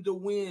in the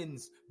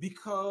winds,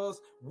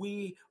 because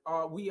we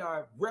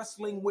are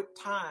wrestling with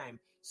time.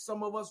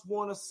 Some of us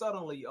want a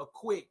suddenly, a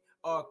quick,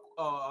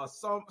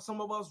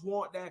 some of us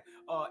want that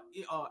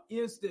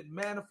instant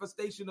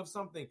manifestation of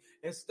something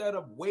instead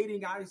of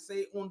waiting, I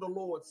say, on the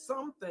Lord.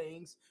 Some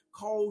things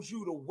cause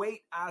you to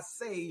wait, I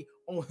say,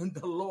 on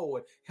the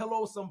Lord.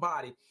 Hello,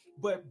 somebody.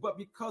 But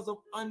because of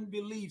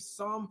unbelief,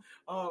 some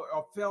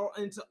fell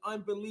into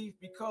unbelief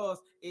because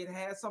it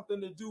had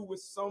something to do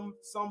with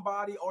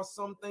somebody or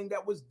something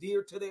that was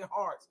dear to their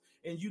hearts.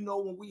 And you know,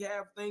 when we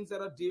have things that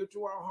are dear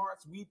to our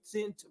hearts, we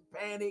tend to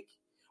panic.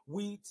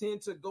 We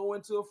tend to go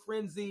into a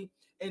frenzy,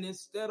 and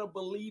instead of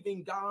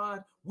believing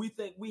God, we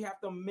think we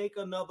have to make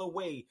another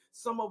way.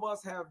 Some of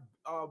us have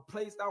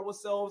placed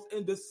ourselves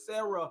in the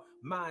Sarah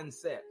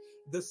mindset.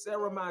 The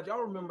Sarah mind.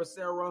 Y'all remember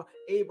Sarah,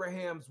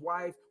 Abraham's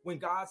wife, when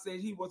God said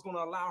he was going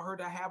to allow her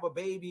to have a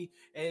baby,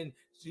 and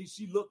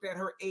she looked at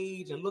her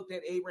age and looked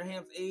at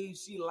Abraham's age.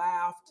 She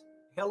laughed.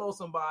 Hello,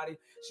 somebody.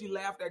 She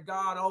laughed at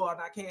God. Oh,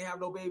 I can't have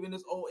no baby in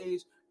this old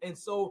age. And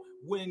so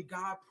when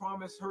God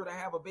promised her to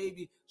have a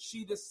baby,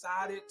 she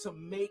decided to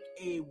make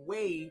a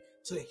way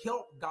to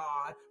help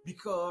God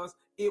because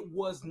it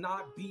was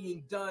not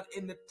being done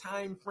in the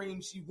time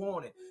frame she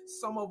wanted.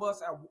 Some of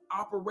us are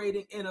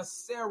operating in a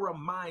Sarah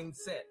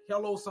mindset.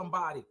 Hello,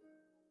 somebody.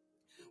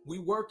 We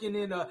working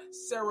in a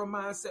Sarah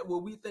mindset where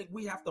we think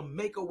we have to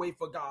make a way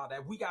for God,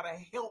 that we got to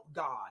help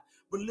God.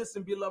 But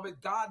listen, beloved,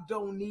 God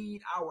don't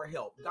need our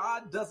help.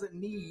 God doesn't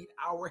need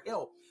our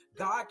help.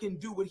 God can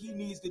do what he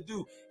needs to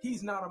do.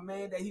 He's not a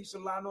man that he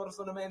should lie, nor the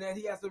son of man that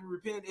he has to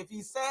repent. If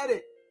he said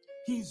it,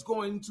 he's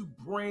going to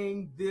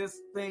bring this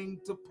thing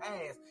to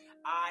pass.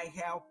 I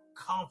have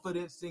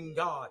confidence in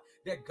God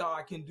that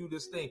God can do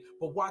this thing.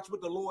 But watch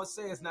what the Lord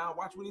says now.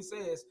 Watch what he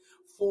says.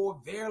 For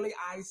verily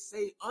I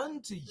say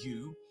unto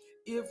you,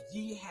 if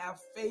ye have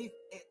faith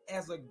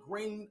as a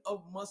grain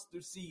of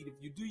mustard seed. If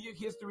you do your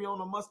history on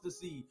a mustard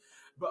seed,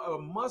 but a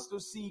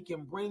mustard seed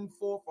can bring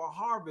forth a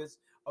harvest.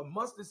 A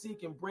mustard seed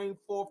can bring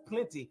forth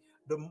plenty.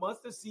 The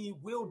mustard seed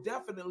will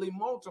definitely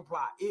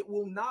multiply. It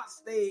will not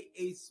stay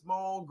a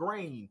small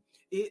grain.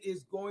 It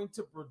is going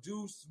to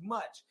produce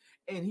much.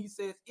 And he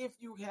says, if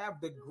you have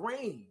the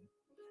grain,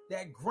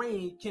 that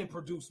grain can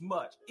produce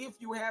much. If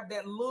you have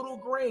that little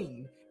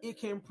grain, it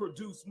can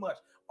produce much.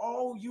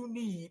 All you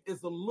need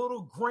is a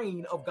little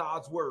grain of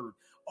God's word.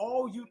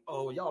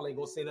 Y'all ain't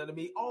gonna say nothing to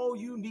me. All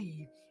you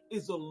need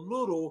is a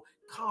little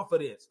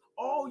confidence.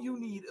 All you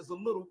need is a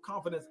little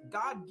confidence.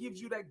 God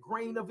gives you that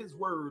grain of his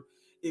word.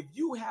 If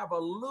you have a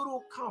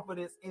little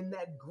confidence in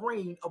that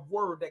grain of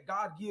word that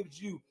God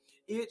gives you,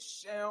 it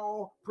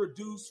shall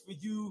produce for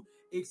you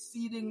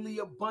exceedingly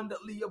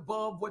abundantly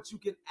above what you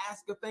can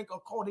ask or think,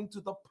 according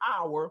to the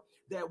power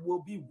that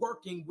will be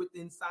working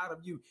within inside of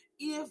you.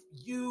 If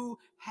you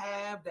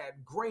have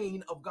that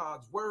grain of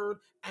God's word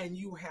and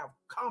you have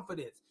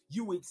confidence,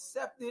 you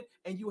accept it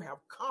and you have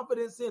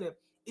confidence in it,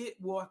 it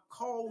will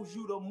cause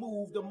you to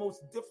move the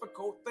most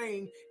difficult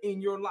thing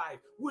in your life.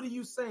 What are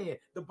you saying?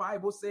 The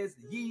Bible says,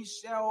 ye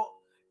shall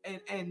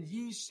and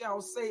ye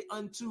shall say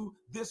unto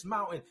this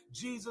mountain.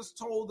 Jesus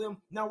told them,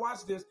 now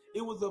watch this.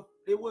 It was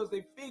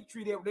a fig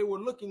tree that they were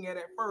looking at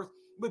first,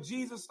 But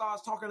Jesus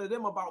starts talking to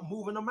them about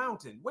moving a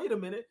mountain. Wait a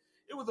minute.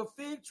 It was a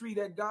fig tree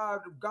that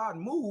God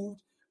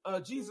moved.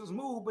 Jesus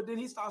moved, but then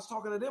he starts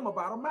talking to them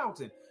about a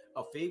mountain,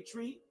 a fig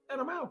tree and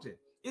a mountain.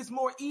 It's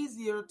more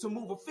easier to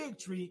move a fig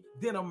tree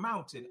than a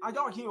mountain. Are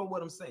y'all hearing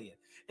what I'm saying?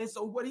 And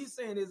so what he's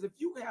saying is, if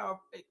you have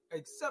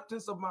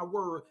acceptance of my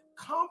word,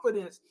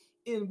 confidence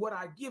in what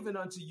I've given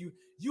unto you,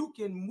 you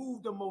can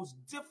move the most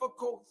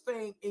difficult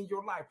thing in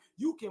your life.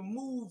 You can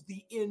move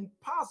the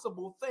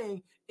impossible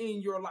thing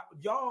in your life.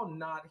 Y'all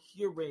not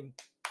hearing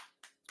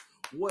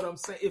what I'm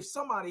saying. If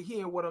somebody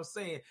hearing what I'm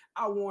saying,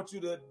 I want you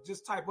to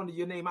just type under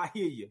your name, I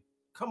hear you.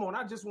 Come on,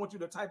 I just want you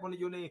to type under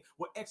your name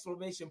with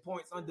exclamation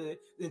points under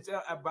it,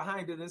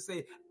 behind it, and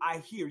say, I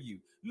hear you.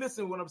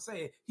 Listen what I'm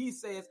saying. He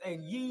says,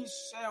 and ye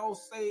shall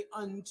say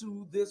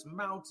unto this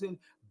mountain,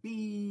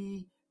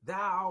 be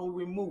thou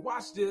removed.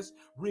 Watch this.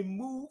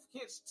 Remove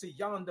hence to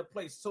yonder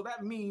place. So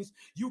that means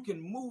you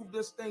can move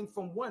this thing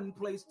from one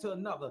place to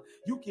another.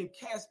 You can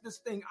cast this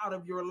thing out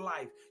of your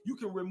life. You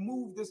can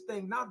remove this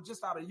thing not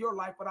just out of your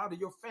life, but out of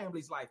your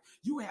family's life.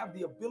 You have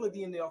the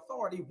ability and the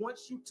authority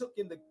once you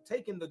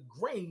taken the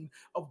grain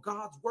of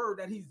God's word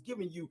that he's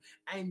given you,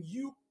 and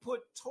you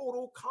put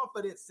total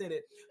confidence in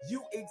it.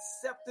 You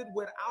accept it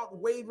without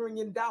wavering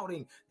and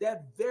doubting.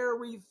 That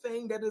very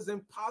thing that is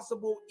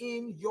impossible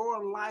in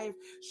your life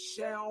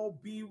shall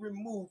be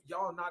removed.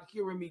 Y'all not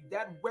hearing me.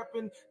 That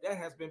weapon that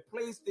has been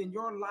placed in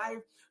your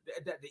life,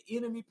 that the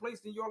enemy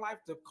placed in your life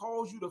to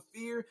cause you to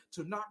fear,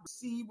 to not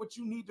receive what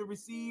you need to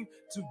receive,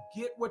 to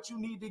get what you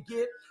need to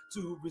get,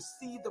 to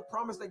receive the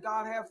promise that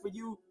God has for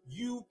you,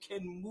 you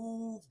can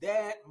move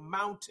that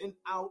mountain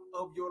out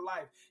of your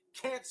life.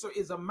 Cancer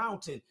is a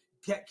mountain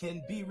that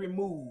can be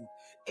removed.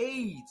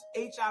 AIDS,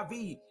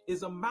 HIV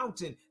is a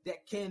mountain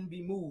that can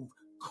be moved.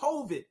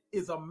 COVID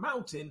is a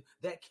mountain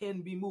that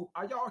can be moved.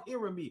 Are y'all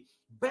hearing me?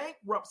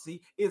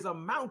 Bankruptcy is a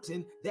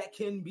mountain that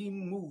can be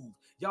moved.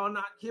 Y'all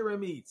not hearing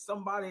me?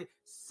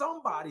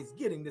 Somebody's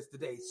getting this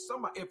today.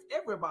 If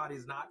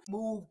everybody's not,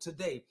 move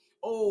today.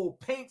 Oh,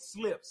 pink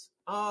slips.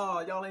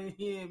 Oh, y'all ain't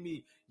hearing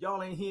me.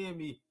 Y'all ain't hearing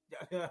me.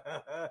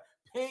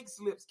 Pink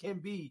slips can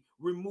be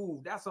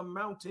removed. That's a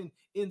mountain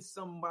in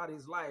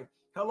somebody's life.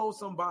 Hello,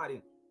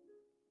 somebody.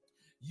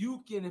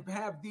 You can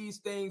have these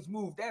things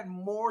moved. That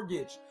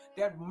mortgage,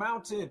 that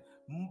mountain,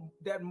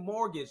 that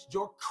mortgage,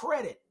 your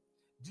credit.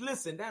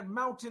 Listen, that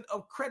mountain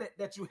of credit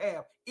that you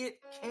have, it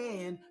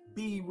can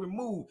be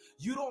removed.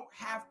 You don't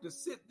have to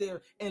sit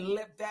there and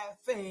let that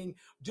thing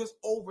just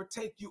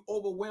overtake you,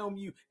 overwhelm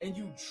you, and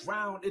you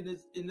drown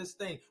in this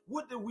thing.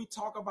 What did we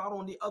talk about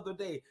on the other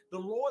day? The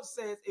Lord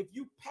says, if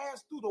you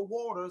pass through the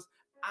waters,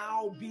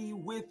 I'll be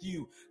with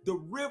you. The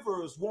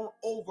rivers won't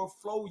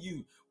overflow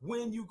you.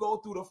 When you go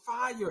through the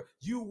fire,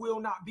 you will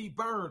not be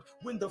burned.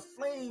 When the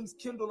flames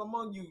kindle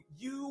among you,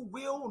 you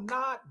will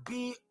not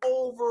be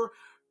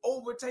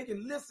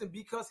overtaken. Listen,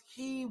 because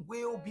he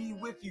will be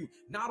with you.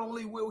 Not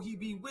only will he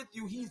be with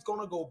you, he's going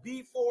to go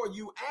before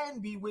you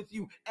and be with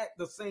you at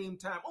the same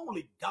time.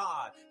 Only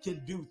God can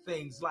do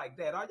things like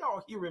that. Are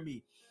y'all hearing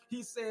me?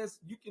 He says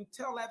you can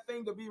tell that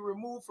thing to be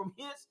removed from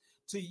hence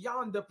to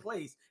yonder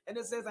place. And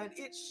it says, and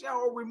it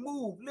shall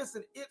remove.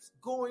 Listen, it's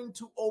going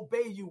to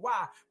obey you.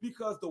 Why?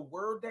 Because the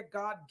word that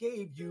God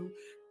gave you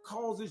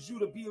causes you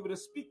to be able to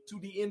speak to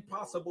the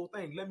impossible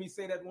thing. Let me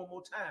say that one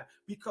more time.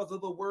 Because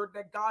of the word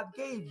that God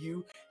gave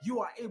you,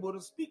 you are able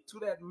to speak to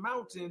that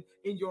mountain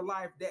in your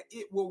life that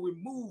it will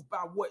remove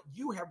by what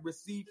you have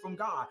received from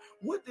God.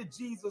 What did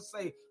Jesus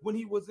say when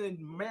he was in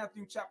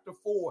Matthew chapter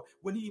 4,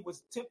 when he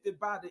was tempted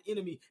by the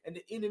enemy and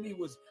the enemy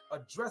was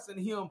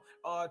addressing him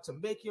to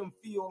make him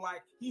feel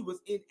like he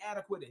was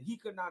inadequate and he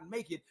could not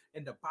make it?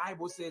 And the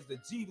Bible says that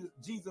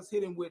Jesus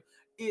hit him with,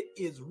 it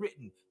is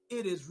written.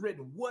 It is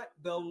written. What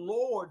the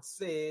Lord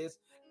says,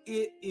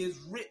 it is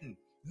written.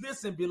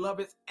 Listen,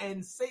 beloveds,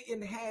 and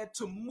Satan had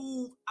to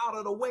move out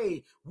of the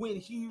way when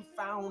he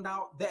found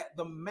out that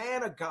the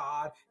man of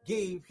God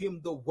gave him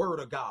the word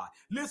of God.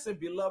 Listen,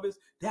 beloveds,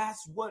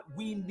 that's what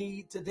we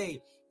need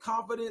today.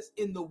 Confidence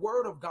in the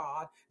word of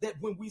God, that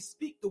when we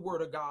speak the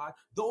word of God,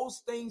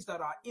 those things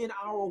that are in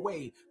our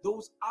way,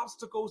 those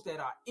obstacles that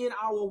are in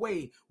our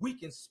way, we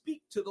can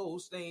speak to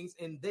those things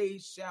and they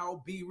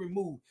shall be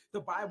removed. The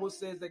Bible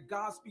says that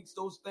God speaks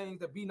those things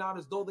that be not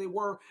as though they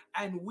were,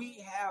 and we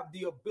have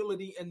the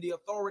ability and the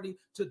authority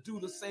to do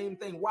the same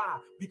thing. Why?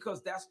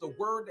 Because that's the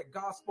word that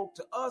God spoke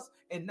to us,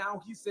 and now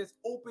he says,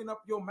 open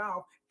up your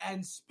mouth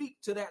and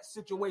speak to that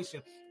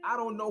situation. I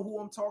don't know who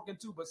I'm talking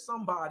to, but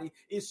somebody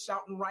is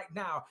shouting right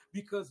now,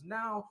 because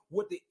now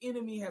what the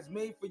enemy has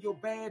made for your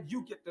bad,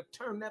 you get to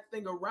turn that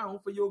thing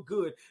around for your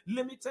good.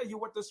 Let me tell you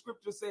what the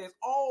scripture says.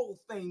 All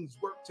things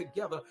work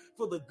together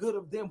for the good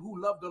of them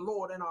who love the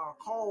Lord and are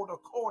called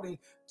according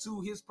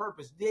to his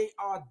purpose. They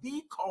are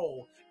the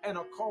called and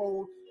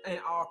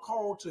are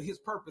called to his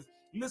purpose.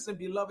 Listen,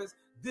 beloveds,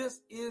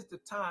 this is the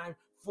time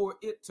for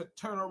it to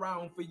turn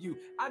around for you.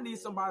 I need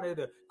somebody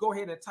to go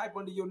ahead and type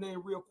under your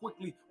name real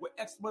quickly with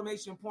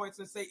exclamation points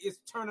and say, it's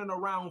turning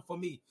around for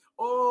me.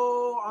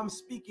 Oh, I'm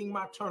speaking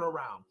my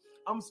turnaround.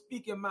 I'm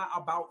speaking my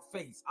about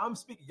face. I'm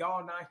speaking,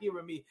 y'all not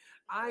hearing me.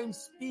 I'm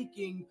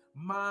speaking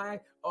my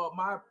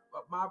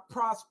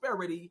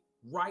prosperity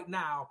right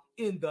now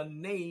in the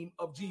name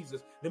of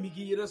Jesus. Let me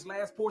give you this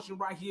last portion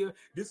right here.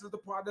 This is the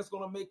part that's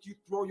going to make you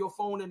throw your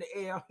phone in the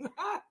air.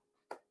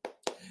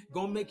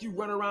 Gonna make you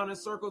run around in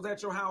circles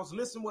at your house.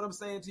 Listen what I'm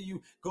saying to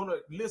you. Gonna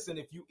listen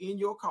if you in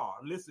your car.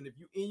 Listen, if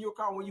you in your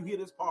car when you hear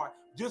this part,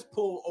 just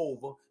pull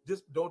over.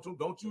 Just don't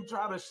you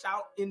try to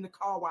shout in the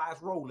car while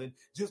it's rolling.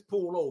 Just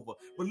pull over.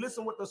 But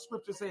listen what the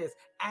scripture says,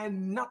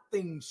 and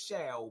nothing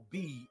shall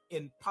be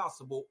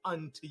impossible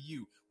unto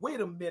you. Wait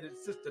a minute,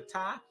 Sister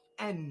Ty,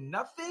 and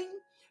nothing?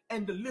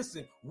 And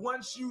listen,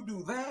 once you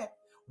do that,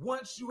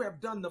 once you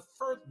have done the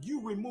first,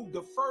 you remove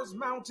the first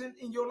mountain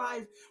in your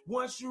life.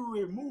 Once you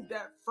remove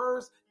that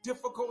first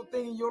difficult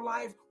thing in your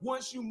life,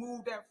 once you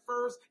move that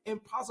first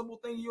impossible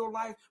thing in your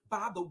life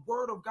by the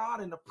word of God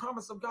and the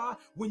promise of God,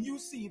 when you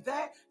see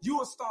that, you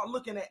will start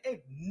looking at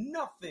ain't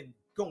nothing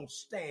gonna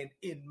stand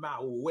in my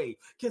way.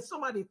 Can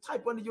somebody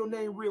type under your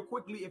name real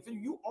quickly? If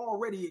you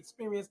already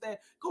experienced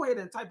that, go ahead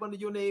and type under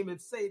your name and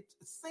say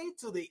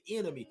to the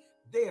enemy,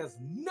 there's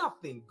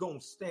nothing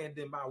gonna stand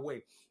in my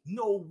way.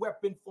 No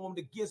weapon formed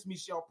against me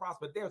shall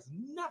prosper. There's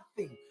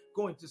nothing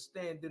going to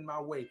stand in my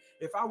way.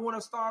 If I want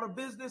to start a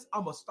business,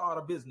 I'm going to start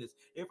a business.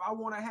 If I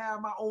want to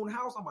have my own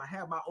house, I'm going to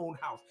have my own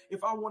house.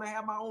 If I want to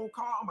have my own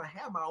car, I'm going to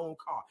have my own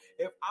car.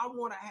 If I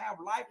want to have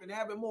life and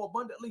have it more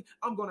abundantly,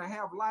 I'm going to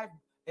have life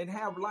and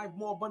have life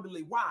more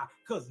abundantly. Why?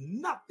 Because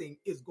nothing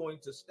is going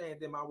to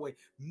stand in my way.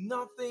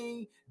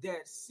 Nothing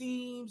that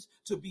seems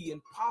to be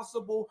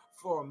impossible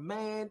for a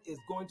man is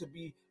going to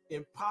be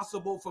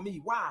impossible for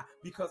me. Why?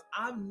 Because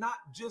I'm not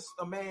just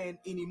a man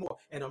anymore,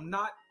 and I'm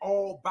not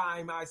all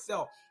by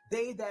myself.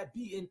 They that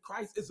be in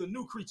Christ is a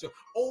new creature.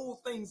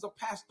 Old things are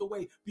passed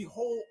away.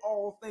 Behold,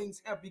 all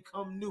things have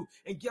become new.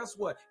 And guess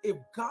what? If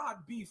God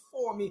be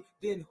for me,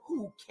 then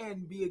who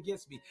can be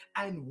against me?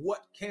 And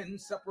what can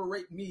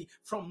separate me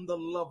from the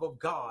love of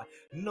God?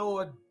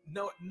 No,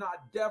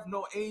 not death,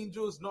 no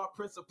angels, no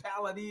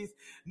principalities,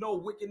 no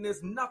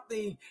wickedness,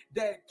 nothing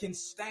that can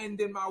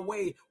stand in my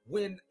way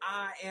when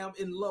I am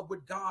in love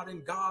with God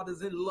and God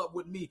is in love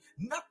with me.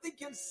 Nothing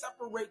can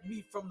separate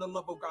me from the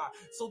love of God.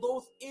 So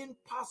those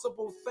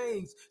impossible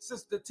things,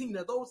 Sister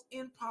Tina, those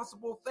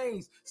impossible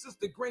things,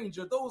 Sister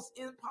Granger, those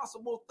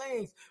impossible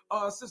things,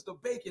 Sister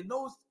Bacon,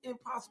 those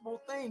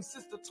impossible things,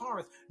 Sister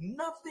Torrance,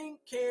 nothing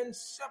can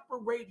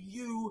separate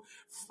you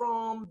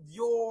from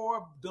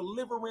your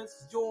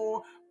deliverance,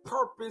 your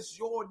purpose,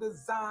 your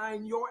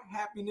design, your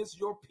happiness,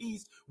 your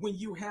peace, when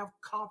you have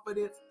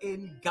confidence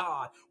in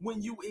God,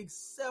 when you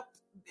accept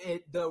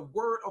the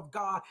word of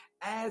God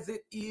as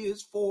it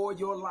is for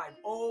your life.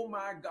 Oh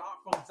my God,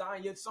 from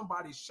Zion,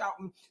 somebody's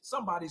shouting,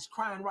 somebody's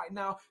crying right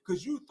now,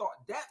 because you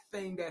thought that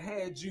thing that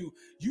had you,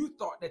 you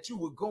thought that you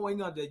were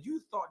going under,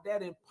 you thought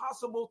that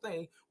impossible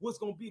thing was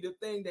going to be the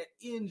thing that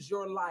ends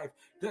your life,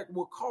 that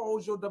will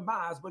cause your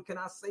demise. But can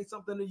I say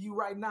something to you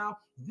right now?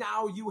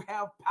 Now you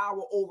have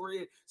power over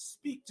it.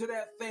 Speak to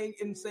that thing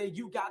and say,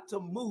 you got to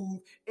move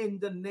in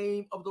the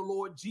name of the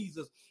Lord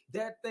Jesus.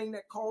 That thing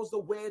that caused the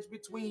wedge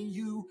between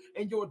you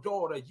and your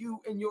daughter,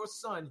 you and your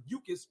son, you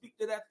can speak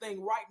to that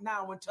thing right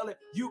now and tell it,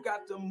 you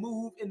got to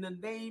move in the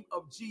name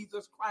of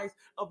Jesus Christ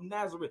of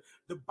Nazareth.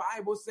 The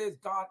Bible says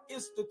God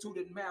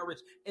instituted marriage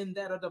and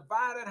that a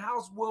divided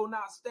house will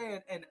not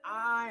stand. And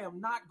I am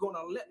not going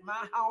to let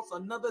my house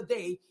another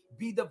day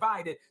be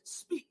divided.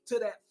 Speak to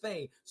that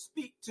thing.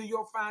 Speak to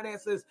your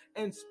finances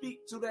and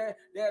speak to that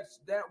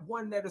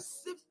one that is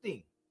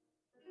sifting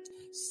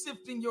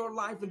your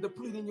life and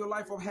depleting your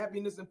life of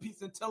happiness and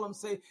peace, and tell them,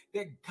 say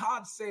that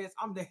God says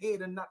I'm the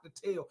head and not the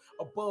tail,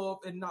 above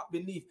and not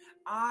beneath.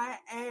 I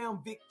am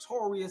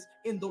victorious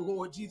in the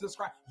Lord Jesus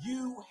Christ.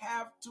 You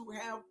have to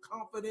have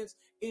confidence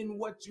in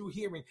what you're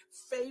hearing.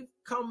 Faith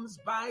comes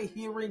by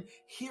hearing,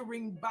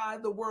 hearing by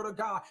the word of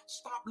God.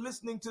 Stop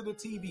listening to the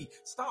TV.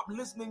 Stop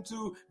listening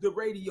to the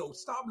radio.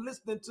 Stop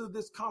listening to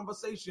this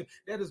conversation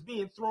that is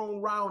being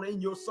thrown around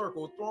in your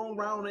circle, thrown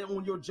around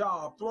on your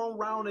job, thrown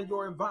around in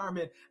your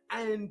environment,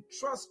 and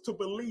trust to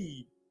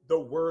believe the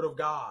word of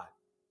God.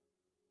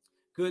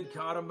 Good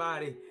God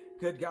Almighty.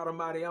 Good God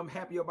Almighty, I'm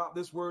happy about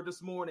this word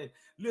this morning.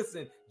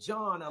 Listen,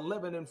 John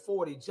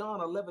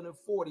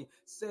 11:40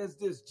 says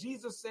this.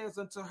 Jesus says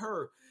unto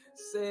her,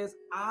 says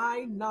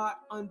I not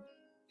unto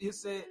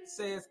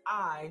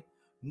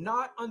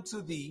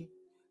thee,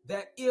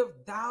 that if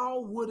thou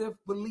wouldest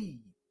believe,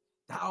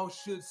 thou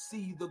should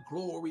see the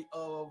glory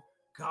of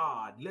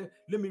God. Let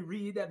me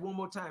read that one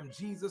more time.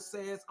 Jesus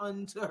says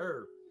unto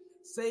her,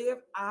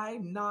 saith I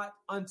not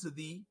unto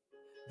thee,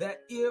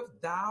 that if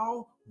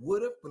thou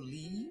wouldest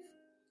believe,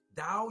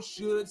 thou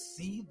should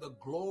see the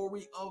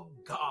glory of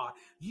God.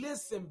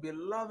 Listen,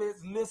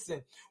 beloveds,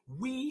 listen.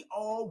 We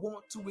all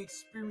want to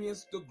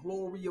experience the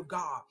glory of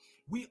God.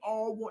 We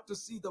all want to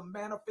see the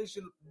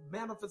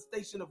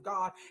manifestation of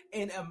God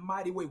in a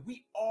mighty way.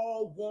 We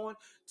all want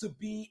to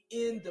be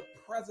in the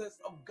presence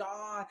of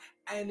God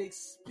and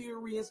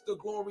experience the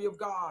glory of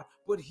God.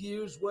 But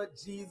here's what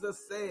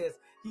Jesus says.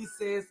 He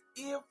says,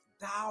 if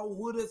thou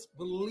wouldest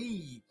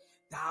believe,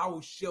 thou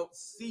shalt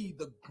see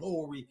the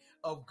glory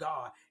of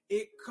God.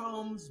 It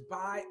comes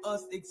by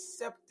us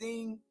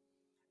accepting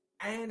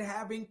and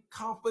having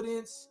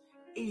confidence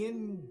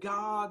in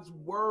God's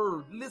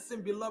word.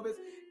 Listen, beloveds,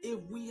 if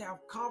we have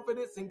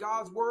confidence in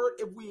God's word,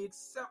 if we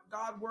accept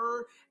God's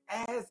word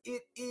as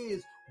it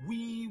is,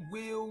 we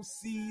will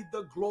see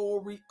the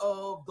glory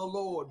of the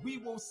Lord. We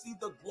will see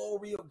the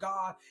glory of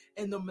God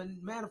and the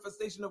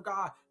manifestation of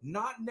God,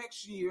 not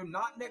next year,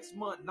 not next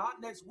month,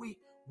 not next week.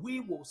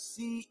 We will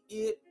see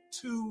it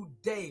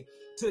today.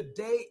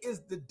 Today is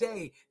the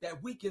day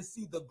that we can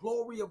see the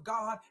glory of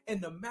God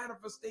and the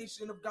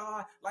manifestation of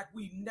God like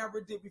we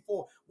never did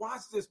before.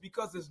 Watch this,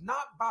 because it's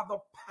not by the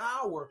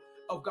power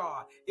of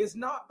God, it's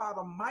not by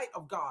the might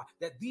of God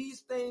that these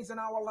things in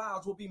our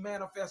lives will be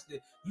manifested.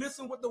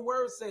 Listen what the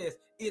word says.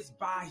 It's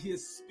by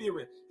his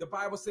spirit. The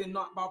Bible says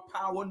not by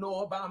power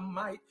nor by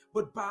might,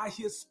 but by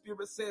his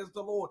spirit, says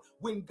the Lord.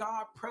 When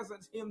God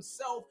presents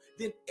himself,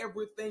 then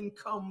everything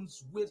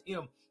comes with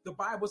him. The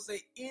Bible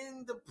says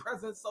in the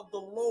presence of the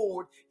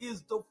Lord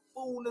is the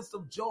fullness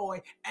of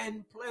joy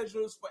and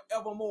pleasures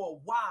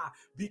forevermore. Why?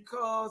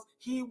 Because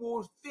he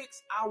will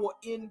fix our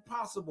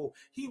impossible.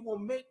 He will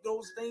make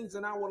those things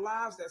in our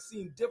lives that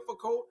seem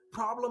difficult,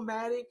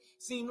 problematic,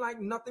 seem like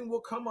nothing will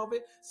come of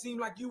it, seem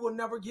like you will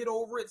never get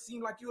over it,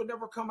 seem like you will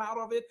never come out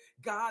of it.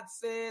 God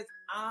says,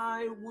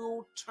 I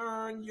will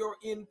turn your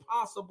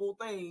impossible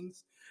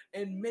things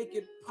and make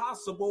it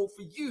possible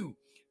for you.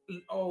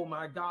 Oh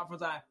my God, for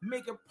that.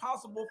 Make it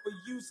possible for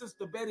you,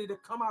 Sister Betty, to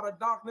come out of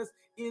darkness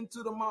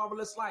into the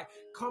marvelous light.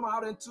 Come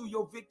out into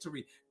your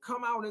victory.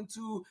 Come out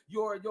into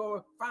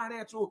your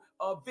financial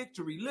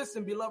victory.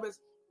 Listen, beloveds,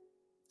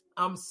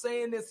 I'm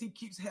saying this, he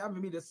keeps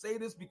having me to say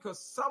this because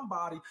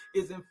somebody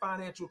is in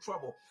financial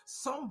trouble.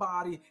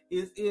 Somebody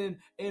is in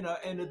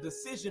a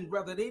decision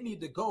whether they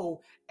need to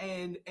go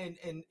and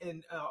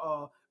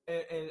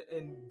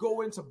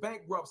go into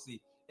bankruptcy,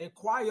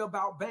 inquire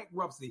about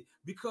bankruptcy,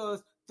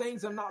 because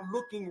things are not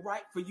looking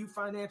right for you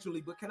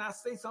financially. But can I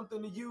say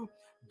something to you?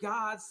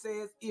 God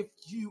says, if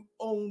you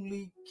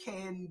only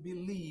can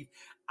believe,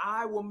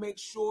 I will make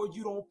sure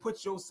you don't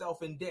put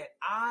yourself in debt.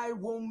 I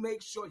will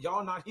make sure,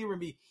 y'all not hearing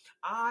me,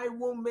 I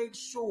will make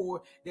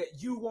sure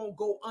that you won't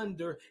go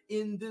under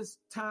in this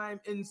time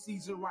and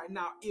season right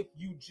now if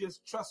you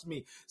just trust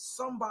me.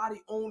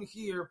 Somebody on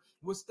here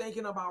was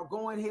thinking about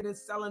going ahead and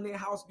selling their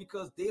house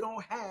because they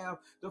don't have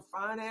the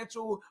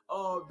financial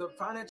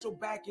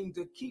backing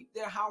to keep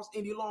their house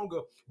any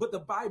longer. But the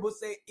Bible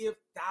says, if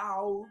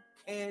thou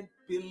can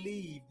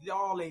believe,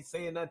 y'all ain't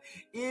saying nothing.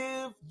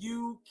 If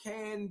you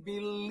can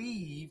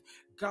believe,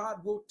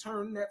 God will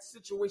turn that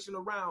situation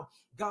around.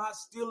 God's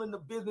still in the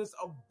business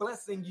of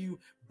blessing you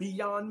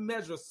beyond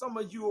measure. Some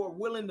of you are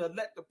willing to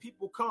let the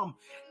people come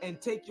and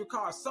take your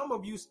car. Some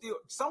of you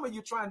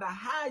trying to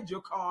hide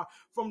your car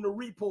from the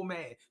repo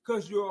man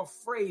because you're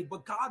afraid.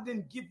 But God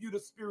didn't give you the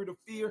spirit of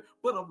fear,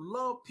 but of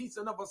love, peace,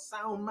 and of a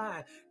sound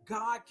mind.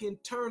 God can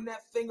turn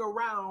that thing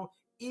around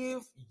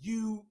if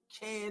you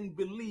can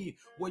believe.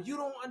 Well, you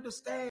don't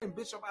understand,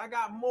 Bishop. I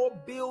got more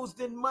bills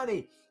than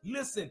money.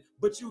 Listen,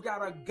 but you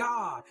got a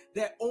God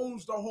that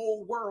owns the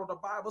whole world. The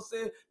Bible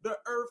said the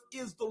earth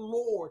is the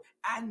Lord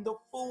and the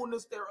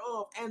fullness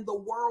thereof, and the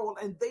world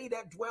and they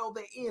that dwell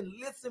therein.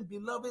 Listen,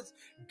 beloveds,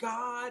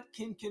 God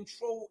can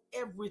control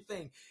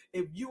everything.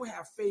 If you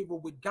have favor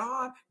with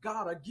God,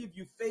 God will give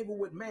you favor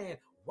with man.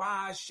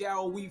 Why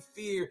shall we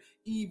fear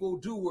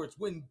evildoers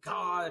when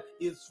God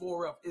is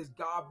for us? Is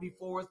God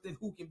before us, then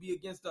who can be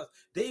against us?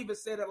 David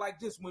said it like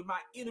this: when my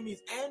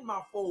enemies and my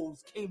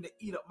foes came to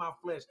eat up my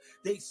flesh,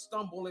 they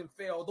stumbled and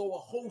fell. Though a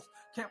host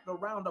camped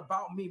around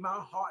about me, my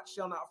heart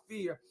shall not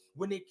fear.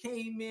 When they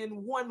came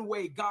in one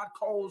way, God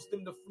caused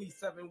them to flee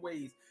 7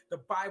 ways. The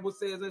Bible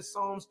says in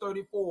Psalms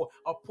 34,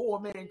 a poor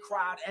man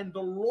cried and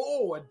the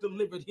Lord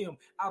delivered him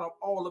out of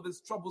all of his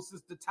troubles,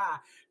 Sister Ty.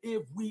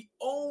 If we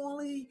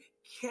only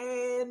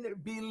can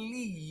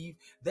believe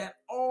that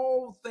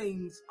all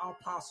things are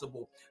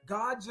possible.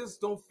 God just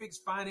don't fix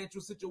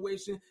financial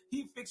situation.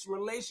 He fixed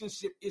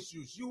relationship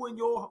issues. You and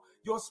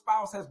your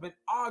spouse has been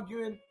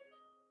arguing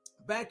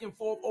back and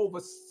forth over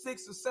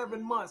 6 or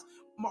 7 months,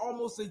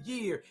 almost a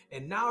year,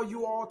 and now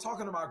you all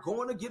talking about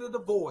going to get a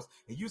divorce,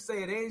 and you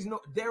say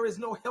there is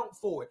no help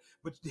for it.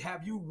 But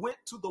have you went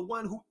to the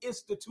one who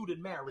instituted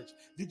marriage?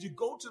 Did you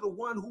go to the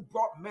one who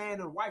brought man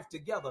and wife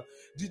together?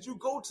 Did you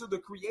go to the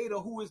creator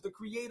who is the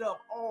creator of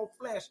all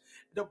flesh?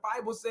 The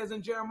Bible says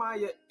in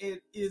Jeremiah,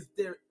 is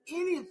there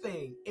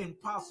anything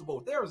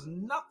impossible? There is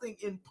nothing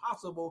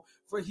impossible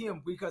for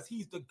him because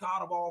he's the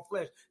God of all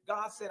flesh.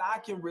 God said, I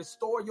can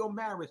restore your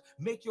marriage,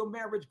 make your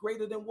marriage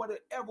greater than what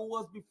it ever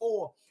was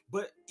before. But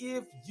but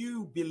if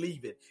you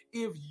believe it,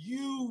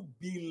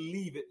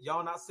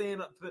 y'all not saying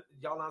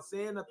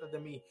nothing to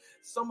me.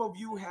 Some of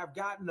you have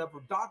gotten a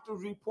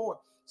doctor's report,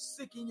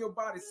 sick in your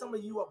body. Some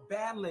of you are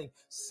battling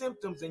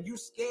symptoms and you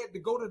scared to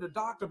go to the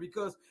doctor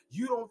because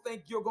you don't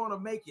think you're going to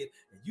make it.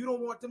 You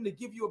don't want them to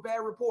give you a bad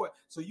report.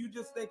 So you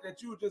just think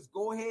that you just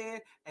go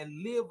ahead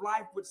and live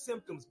life with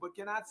symptoms. But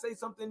can I say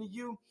something to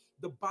you?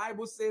 The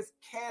Bible says,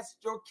 cast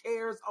your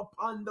cares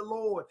upon the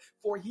Lord,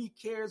 for he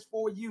cares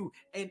for you.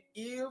 And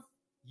if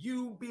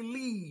you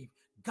believe,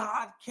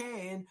 God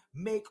can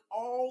make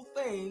all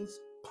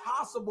things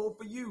possible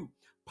for you.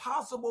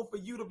 Possible for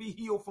you to be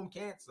healed from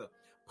cancer.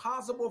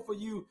 Possible for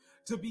you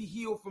to be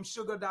healed from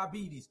sugar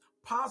diabetes.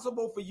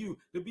 Possible for you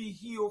to be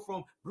healed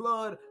from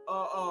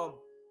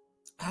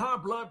high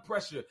blood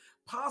pressure.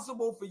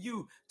 Possible for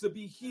you to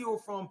be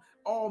healed from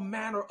all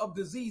manner of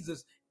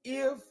diseases.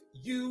 If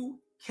you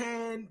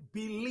can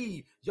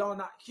believe. Y'all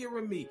not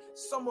hearing me.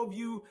 Some of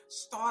you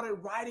started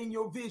writing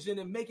your vision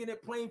and making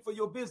it plain for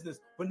your business,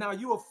 but now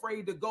you're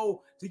afraid to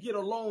go to get a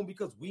loan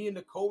because we in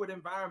the COVID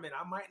environment.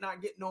 I might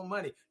not get no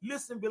money.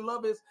 Listen,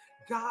 beloveds,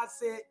 God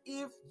said,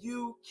 if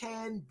you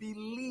can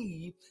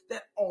believe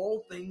that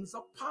all things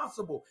are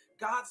possible.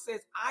 God says,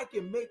 I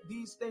can make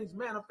these things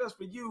manifest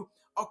for you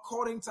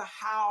according to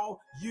how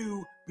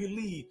you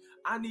believe.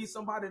 I need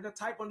somebody to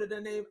type under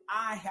their name,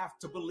 I have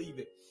to believe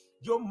it.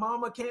 Your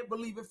mama can't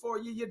believe it for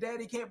you. Your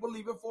daddy can't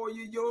believe it for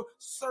you. Your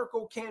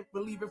circle can't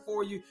believe it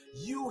for you.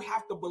 You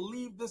have to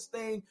believe this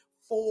thing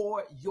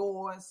for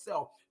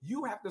yourself.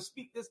 You have to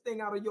speak this thing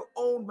out of your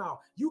own mouth.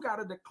 You got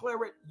to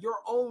declare it your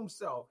own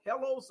self.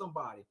 Hello,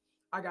 somebody.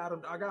 I got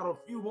a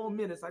few more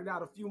minutes.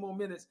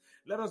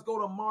 Let us go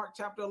to Mark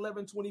chapter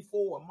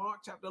 11:24. Mark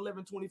chapter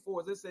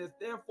 11:24. It says,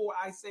 therefore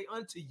I say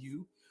unto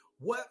you,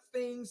 what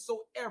things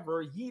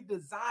soever ye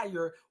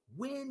desire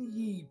when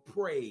ye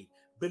pray,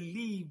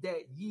 believe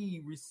that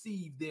ye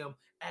receive them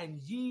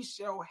and ye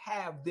shall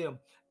have them.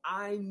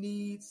 I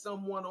need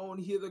someone on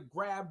here to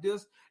grab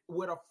this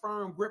with a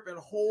firm grip and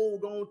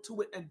hold on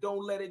to it and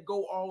don't let it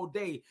go all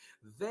day.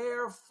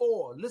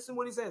 Therefore, listen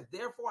what he says.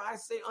 Therefore, I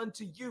say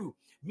unto you,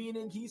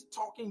 meaning he's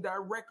talking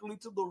directly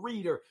to the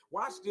reader.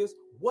 Watch this.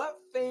 What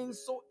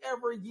things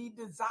soever ye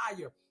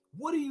desire.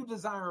 What are you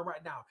desiring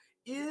right now?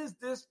 Is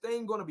this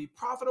thing going to be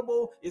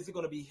profitable? Is it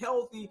going to be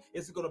healthy?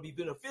 Is it going to be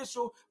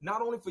beneficial?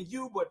 Not only for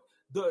you, but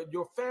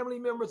your family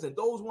members and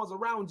those ones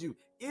around you.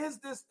 Is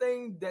this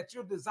thing that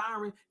you're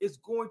desiring is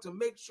going to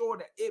make sure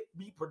that it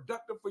be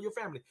productive for your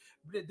family?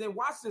 Then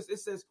watch this.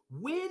 It says,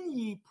 when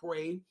ye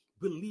pray,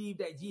 believe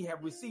that ye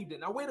have received it.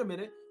 Now, wait a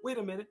minute.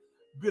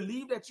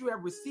 Believe that you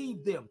have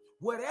received them.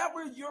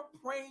 Whatever you're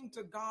praying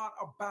to God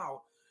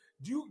about,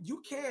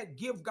 you can't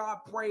give God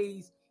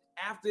praise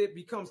after it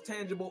becomes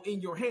tangible in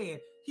your hand.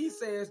 He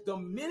says the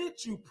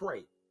minute you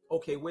pray.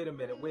 Okay, wait a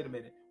minute.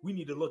 We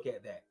need to look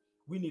at that.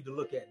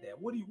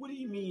 What do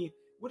you mean?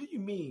 What do you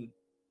mean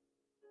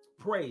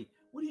pray?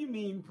 What do you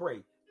mean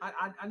pray?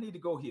 I need to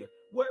go here.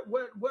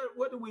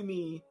 What do we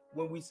mean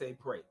when we say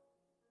pray?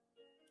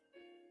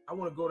 I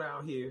want to go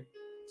down here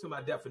to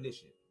my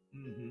definition.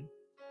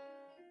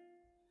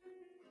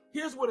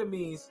 Here's what it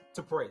means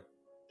to pray.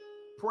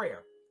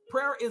 Prayer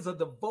is a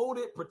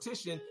devoted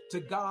petition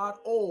to God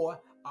or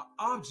an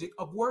object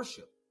of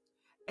worship,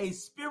 a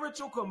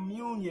spiritual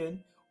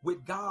communion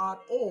with God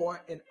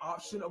or an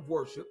object of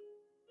worship,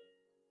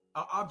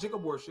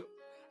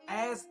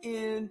 as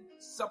in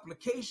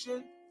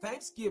supplication,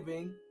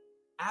 thanksgiving,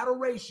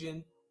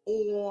 adoration,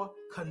 or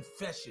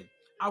confession.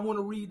 I want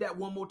to read that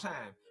one more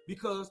time,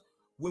 because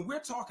when we're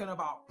talking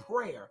about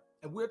prayer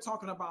and we're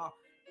talking about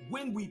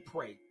when we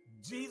pray,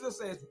 Jesus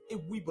says, if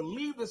we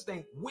believe this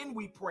thing, when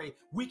we pray,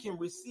 we can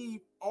receive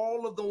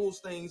all of those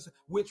things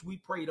which we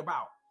prayed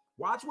about.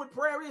 Watch what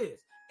prayer is.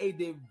 A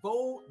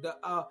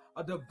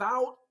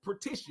devout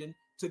petition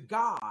to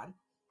God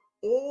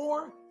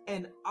or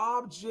an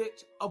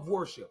object of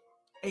worship,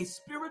 a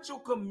spiritual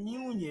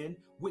communion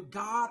with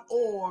God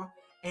or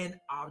an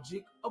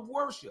object of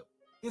worship.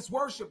 It's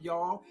worship,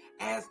 y'all,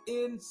 as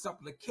in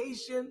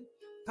supplication,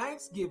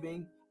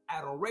 thanksgiving,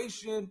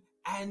 adoration,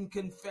 and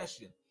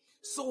confession.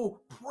 So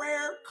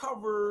prayer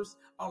covers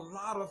a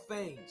lot of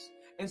things.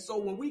 And so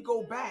when we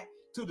go back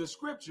to the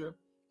scripture,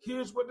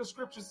 here's what the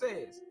scripture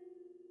says.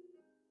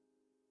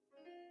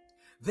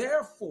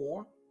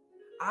 Therefore,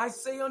 I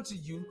say unto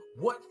you,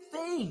 what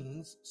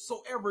things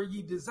soever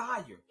ye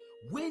desire,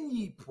 when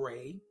ye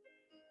pray,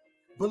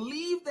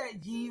 believe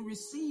that ye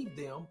receive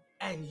them,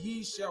 and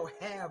ye shall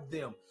have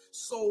them.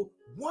 So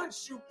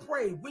once you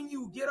pray, when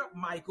you get up,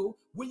 Michael,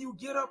 when you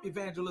get up,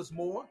 Evangelist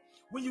Moore,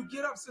 when you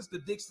get up, Sister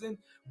Dixon,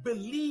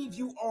 believe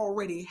you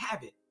already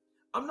have it.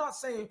 I'm not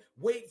saying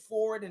wait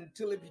for it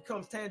until it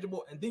becomes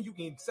tangible and then you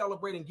can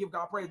celebrate and give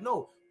God praise.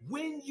 No,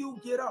 when you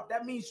get up,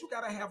 that means you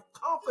got to have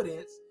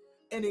confidence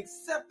and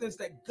acceptance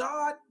that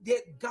God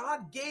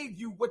gave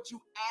you what you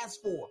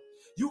asked for.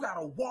 You got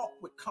to walk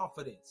with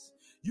confidence.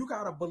 You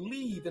got to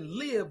believe and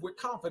live with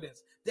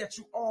confidence that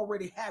you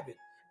already have it.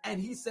 And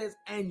he says,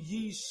 and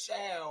ye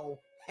shall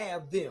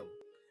have them.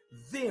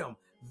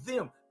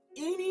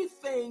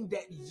 anything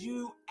that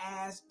you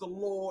ask the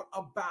Lord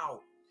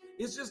about.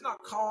 It's just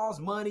not cause,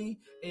 money,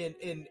 and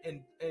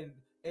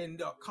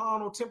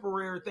carnal,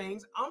 temporary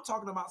things. I'm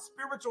talking about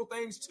spiritual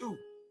things too.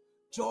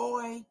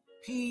 Joy,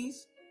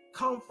 peace,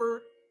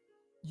 comfort.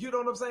 You know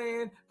what I'm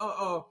saying?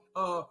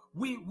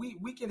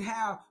 We can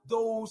have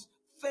those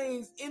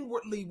things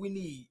inwardly we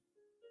need.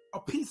 A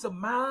peace of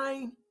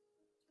mind.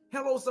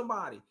 Hello,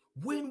 somebody.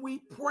 When we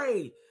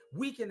pray,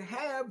 we can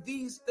have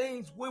these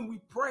things when we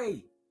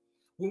pray.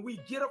 When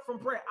we get up from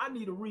prayer, I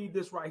need to read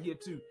this right here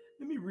too.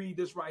 Let me read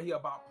this right here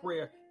about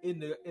prayer in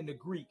the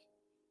Greek.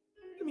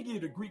 Let me give you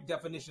the Greek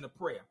definition of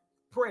prayer.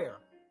 Prayer,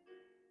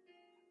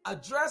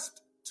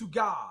 addressed to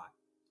God.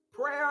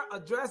 Prayer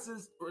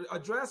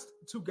addressed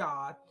to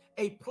God,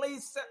 a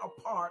place set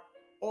apart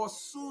or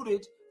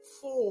suited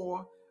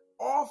for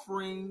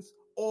offerings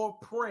or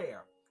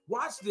prayer.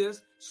 Watch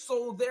this.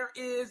 So there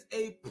is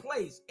a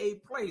place.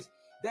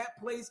 That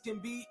place can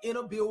be in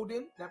a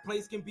building. That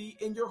place can be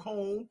in your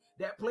home.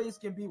 That place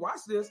can be,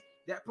 watch this,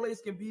 that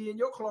place can be in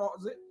your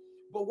closet.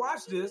 But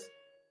watch this.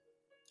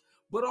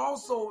 But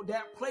also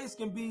that place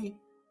can be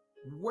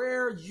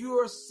where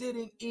you're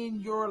sitting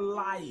in your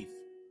life.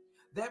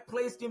 That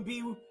place can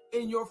be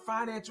in your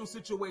financial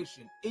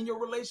situation, in your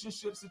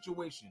relationship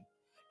situation,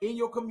 in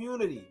your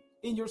community,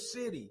 in your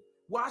city.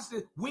 Watch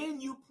this. When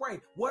you pray,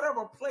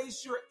 whatever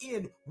place you're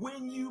in,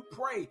 when you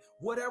pray,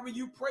 whatever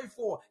you pray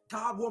for,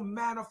 God will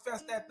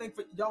manifest that thing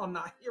for y'all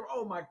not here.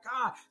 Oh my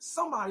God.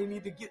 Somebody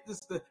need to get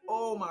this.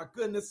 Oh my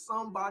goodness.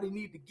 Somebody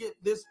need to get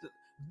this.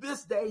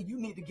 This day, you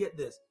need to get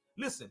this.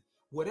 Listen,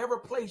 whatever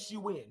place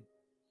you in,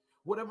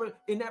 whatever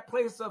in that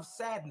place of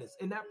sadness,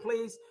 in that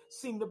place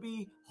seem to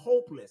be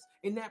hopeless,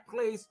 in that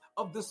place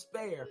of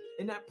despair,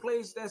 in that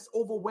place that's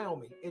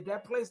overwhelming, in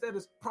that place that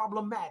is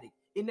problematic,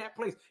 in that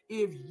place,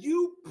 if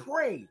you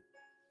pray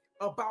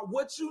about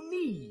what you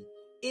need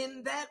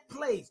in that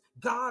place,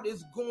 God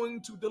is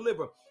going to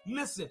deliver.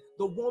 Listen,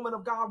 the woman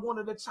of God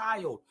wanted a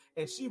child,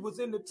 and she was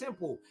in the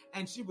temple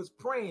and she was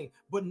praying.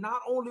 But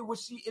not only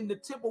was she in the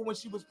temple when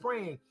she was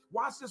praying,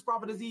 watch this,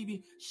 Prophetess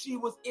Evie, she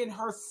was in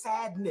her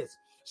sadness.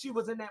 She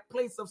was in that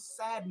place of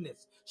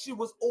sadness. She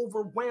was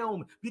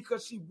overwhelmed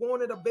because she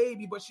wanted a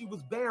baby, but she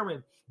was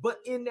barren. But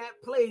in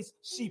that place,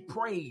 she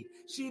prayed.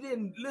 She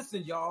didn't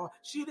listen, y'all.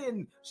 She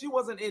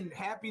wasn't in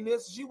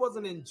happiness. She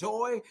wasn't in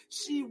joy.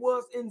 She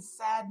was in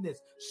sadness.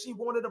 She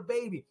wanted a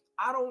baby.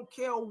 I don't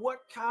care what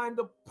kind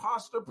of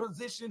posture,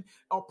 position,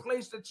 or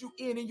place that you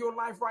in your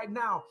life right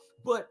now,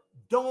 but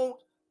don't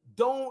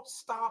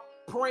stop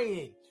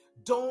praying.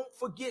 Don't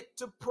forget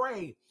to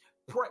pray.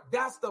 Pray.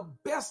 That's the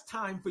best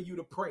time for you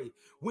to pray.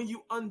 When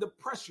you under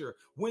pressure,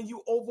 when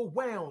you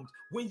overwhelmed,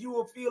 when you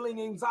are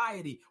feeling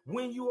anxiety,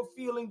 when you are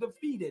feeling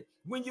defeated,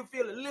 when you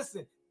feel it.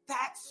 Listen,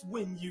 that's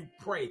when you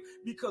pray,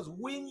 because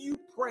when you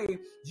pray,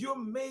 you're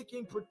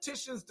making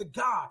petitions to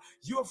God.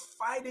 You're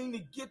fighting to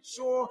get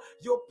your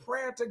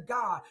prayer to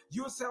God.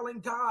 You're telling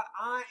God,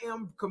 I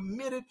am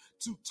committed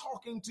to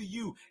talking to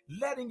you,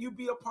 letting you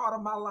be a part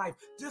of my life.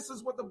 This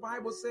is what the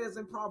Bible says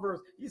in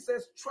Proverbs. He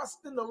says, trust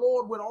in the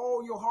Lord with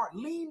all your heart.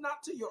 Lean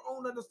not to your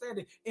own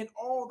understanding. In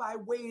all thy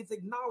ways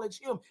acknowledge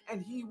him,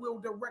 and he will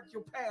direct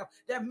your path.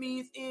 That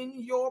means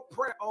in your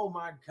prayer, oh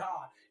my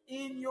God,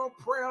 in your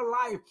prayer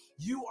life,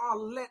 you are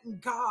letting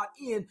God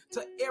in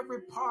to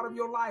every part of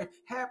your life.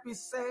 Happy,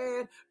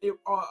 sad,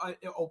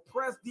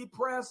 oppressed,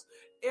 depressed,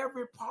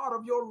 every part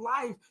of your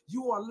life,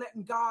 you are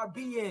letting God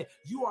be in.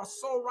 You are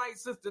so right,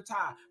 Sister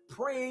Ty,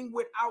 praying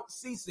without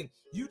ceasing.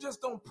 You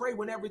just don't pray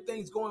when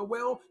everything's going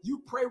well.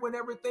 You pray when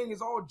everything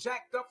is all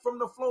jacked up from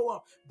the flow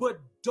up.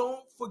 But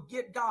don't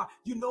forget God.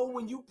 You know,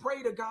 when you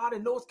pray to God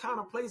in those kind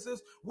of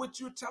places, what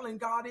you're telling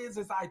God is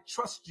I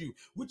trust you.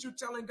 What you're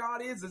telling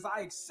God is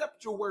I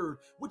accept your word.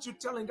 What you're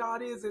telling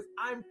God is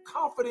I'm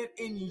confident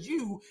in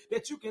you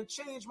that you can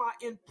change my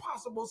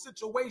impossible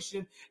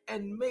situation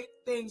and make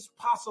things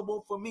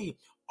possible for me.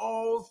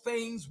 All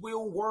things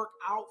will work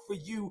out for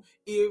you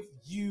if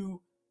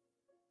you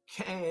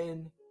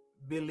can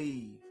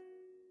believe.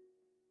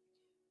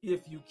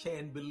 If you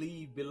can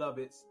believe,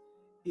 beloveds,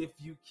 if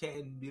you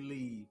can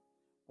believe.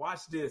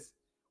 Watch this.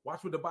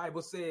 Watch what the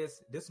Bible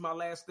says. This is my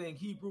last thing.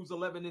 Hebrews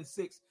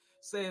 11:6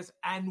 says,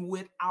 and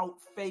without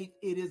faith,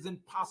 it is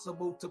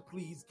impossible to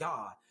please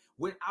God.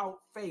 Without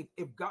faith,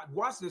 if God,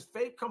 watch this,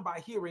 faith come by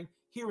hearing,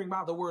 hearing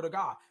by the word of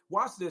God.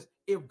 Watch this.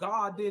 If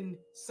God didn't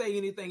say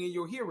anything in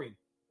your hearing,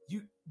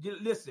 you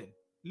listen,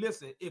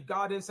 if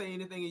God didn't say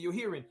anything in your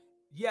hearing,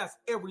 yes,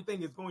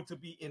 everything is going to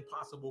be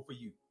impossible for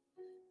you.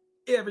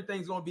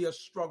 Everything's going to be a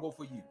struggle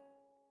for you.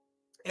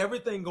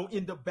 Everything going to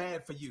end up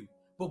bad for you.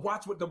 But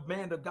watch what the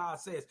man of God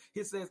says.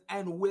 He says,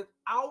 and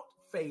without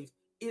faith,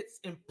 it's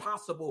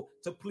impossible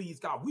to please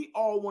God. We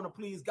all want to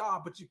please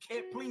God, but you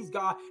can't please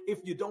God if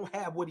you don't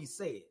have what he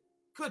said.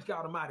 Good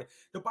God Almighty.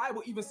 The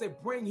Bible even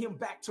said, bring him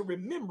back to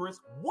remembrance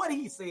what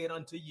he said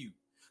unto you.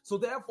 So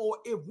therefore,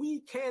 if we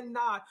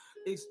cannot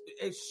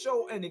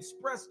show and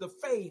express the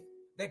faith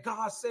that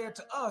God said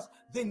to us,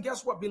 then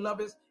guess what,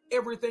 beloveds?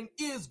 Everything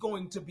is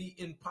going to be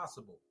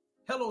impossible.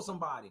 Hello,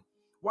 somebody.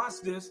 Watch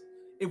this.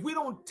 If we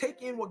don't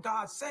take in what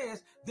God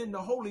says, then the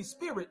Holy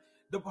Spirit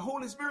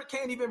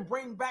can't even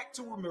bring back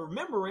to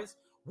remembrance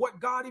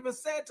what God even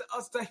said to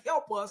us to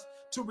help us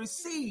to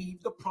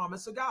receive the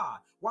promise of God.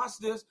 Watch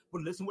this,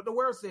 but listen what the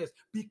word says.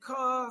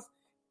 Because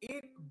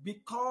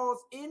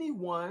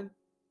anyone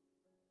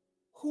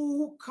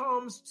who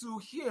comes to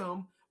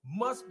him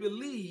must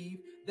believe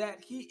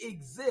that he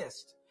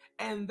exists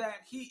and that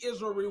he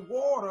is a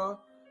rewarder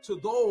to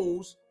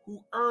those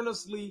who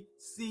earnestly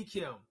seek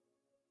him.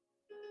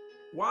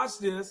 Watch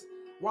this.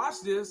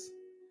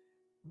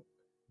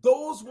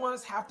 Those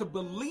ones have to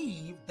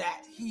believe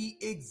that he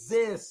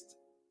exists.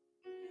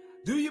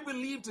 Do you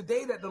believe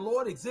today that the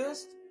Lord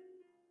exists?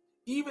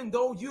 Even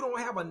though you don't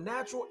have a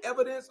natural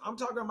evidence, I'm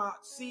talking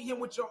about see him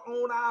with your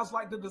own eyes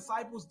like the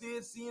disciples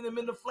did, seeing him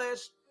in the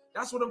flesh.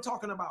 That's what I'm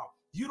talking about.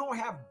 You don't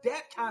have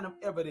that kind of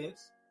evidence,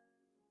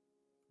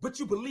 but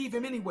you believe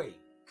him anyway.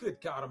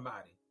 Good God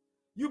Almighty.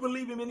 You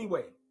believe him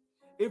anyway.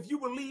 If you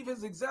believe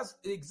his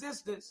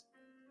existence,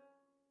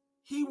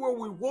 he will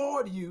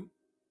reward you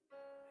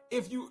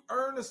if you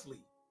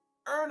earnestly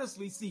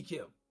seek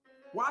him.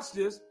 Watch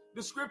this.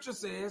 The scripture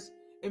says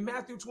in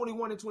Matthew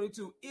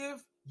 21:22,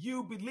 if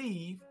you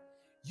believe,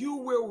 you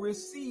will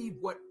receive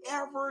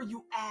whatever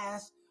you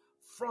ask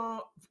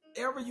for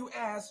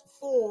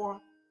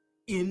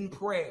in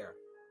prayer.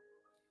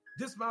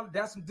 This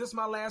is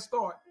my last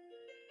thought.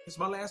 It's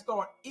my last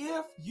thought.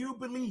 If you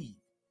believe,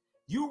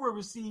 you will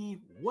receive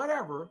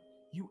whatever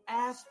you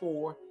ask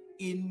for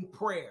in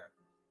prayer.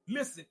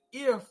 Listen,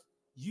 if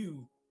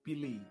you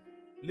believe.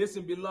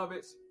 Listen,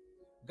 beloveds,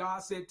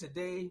 God said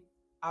today,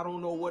 I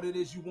don't know what it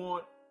is you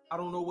want. I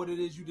don't know what it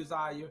is you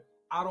desire.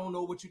 I don't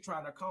know what you're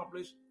trying to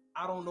accomplish.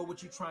 I don't know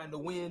what you're trying to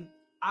win.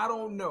 I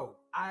don't know.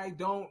 I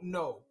don't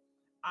know.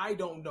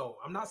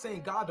 I'm not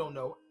saying God don't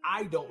know.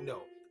 I don't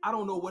know. I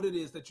don't know what it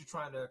is that you're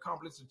trying to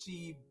accomplish,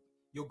 achieve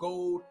your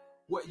goal,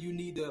 what you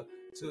need to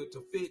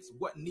fix,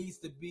 what needs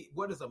to be,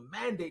 what is a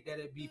mandate that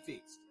it be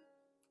fixed.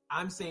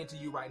 I'm saying to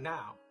you right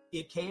now,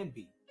 it can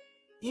be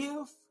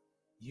if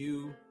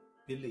you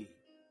believe.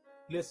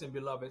 Listen,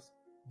 beloveds,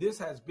 this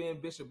has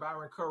been Bishop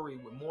Byron Curry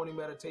with Morning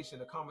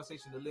Meditation, a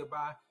conversation to live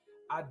by.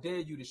 I dare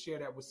you to share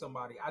that with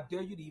somebody. I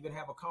dare you to even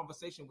have a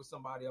conversation with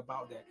somebody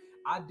about that.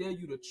 I dare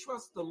you to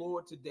trust the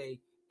Lord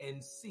today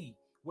and see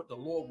what the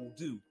Lord will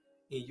do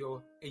in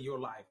your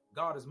life.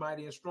 God is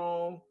mighty and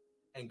strong,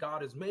 and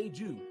God has made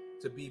you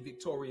to be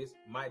victorious,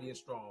 mighty and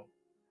strong.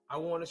 I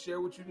want to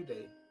share with you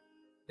today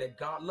that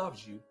God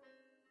loves you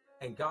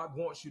and God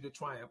wants you to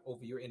triumph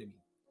over your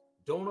enemy.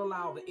 Don't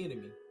allow the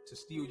enemy to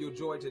steal your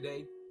joy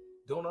today.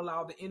 Don't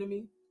allow the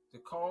enemy to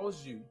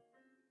cause you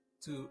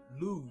to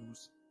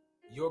lose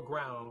your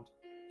ground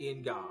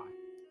in God.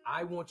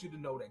 I want you to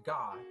know that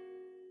God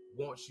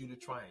wants you to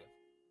triumph.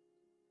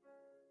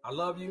 I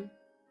love you.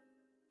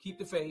 Keep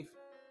the faith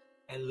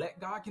and let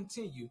God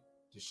continue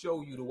to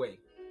show you the way.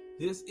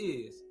 This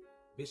is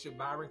Bishop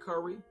Byron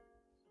Curry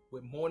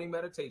with Morning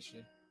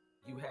Meditation.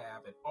 You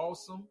have an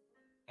awesome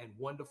and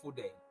wonderful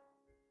day.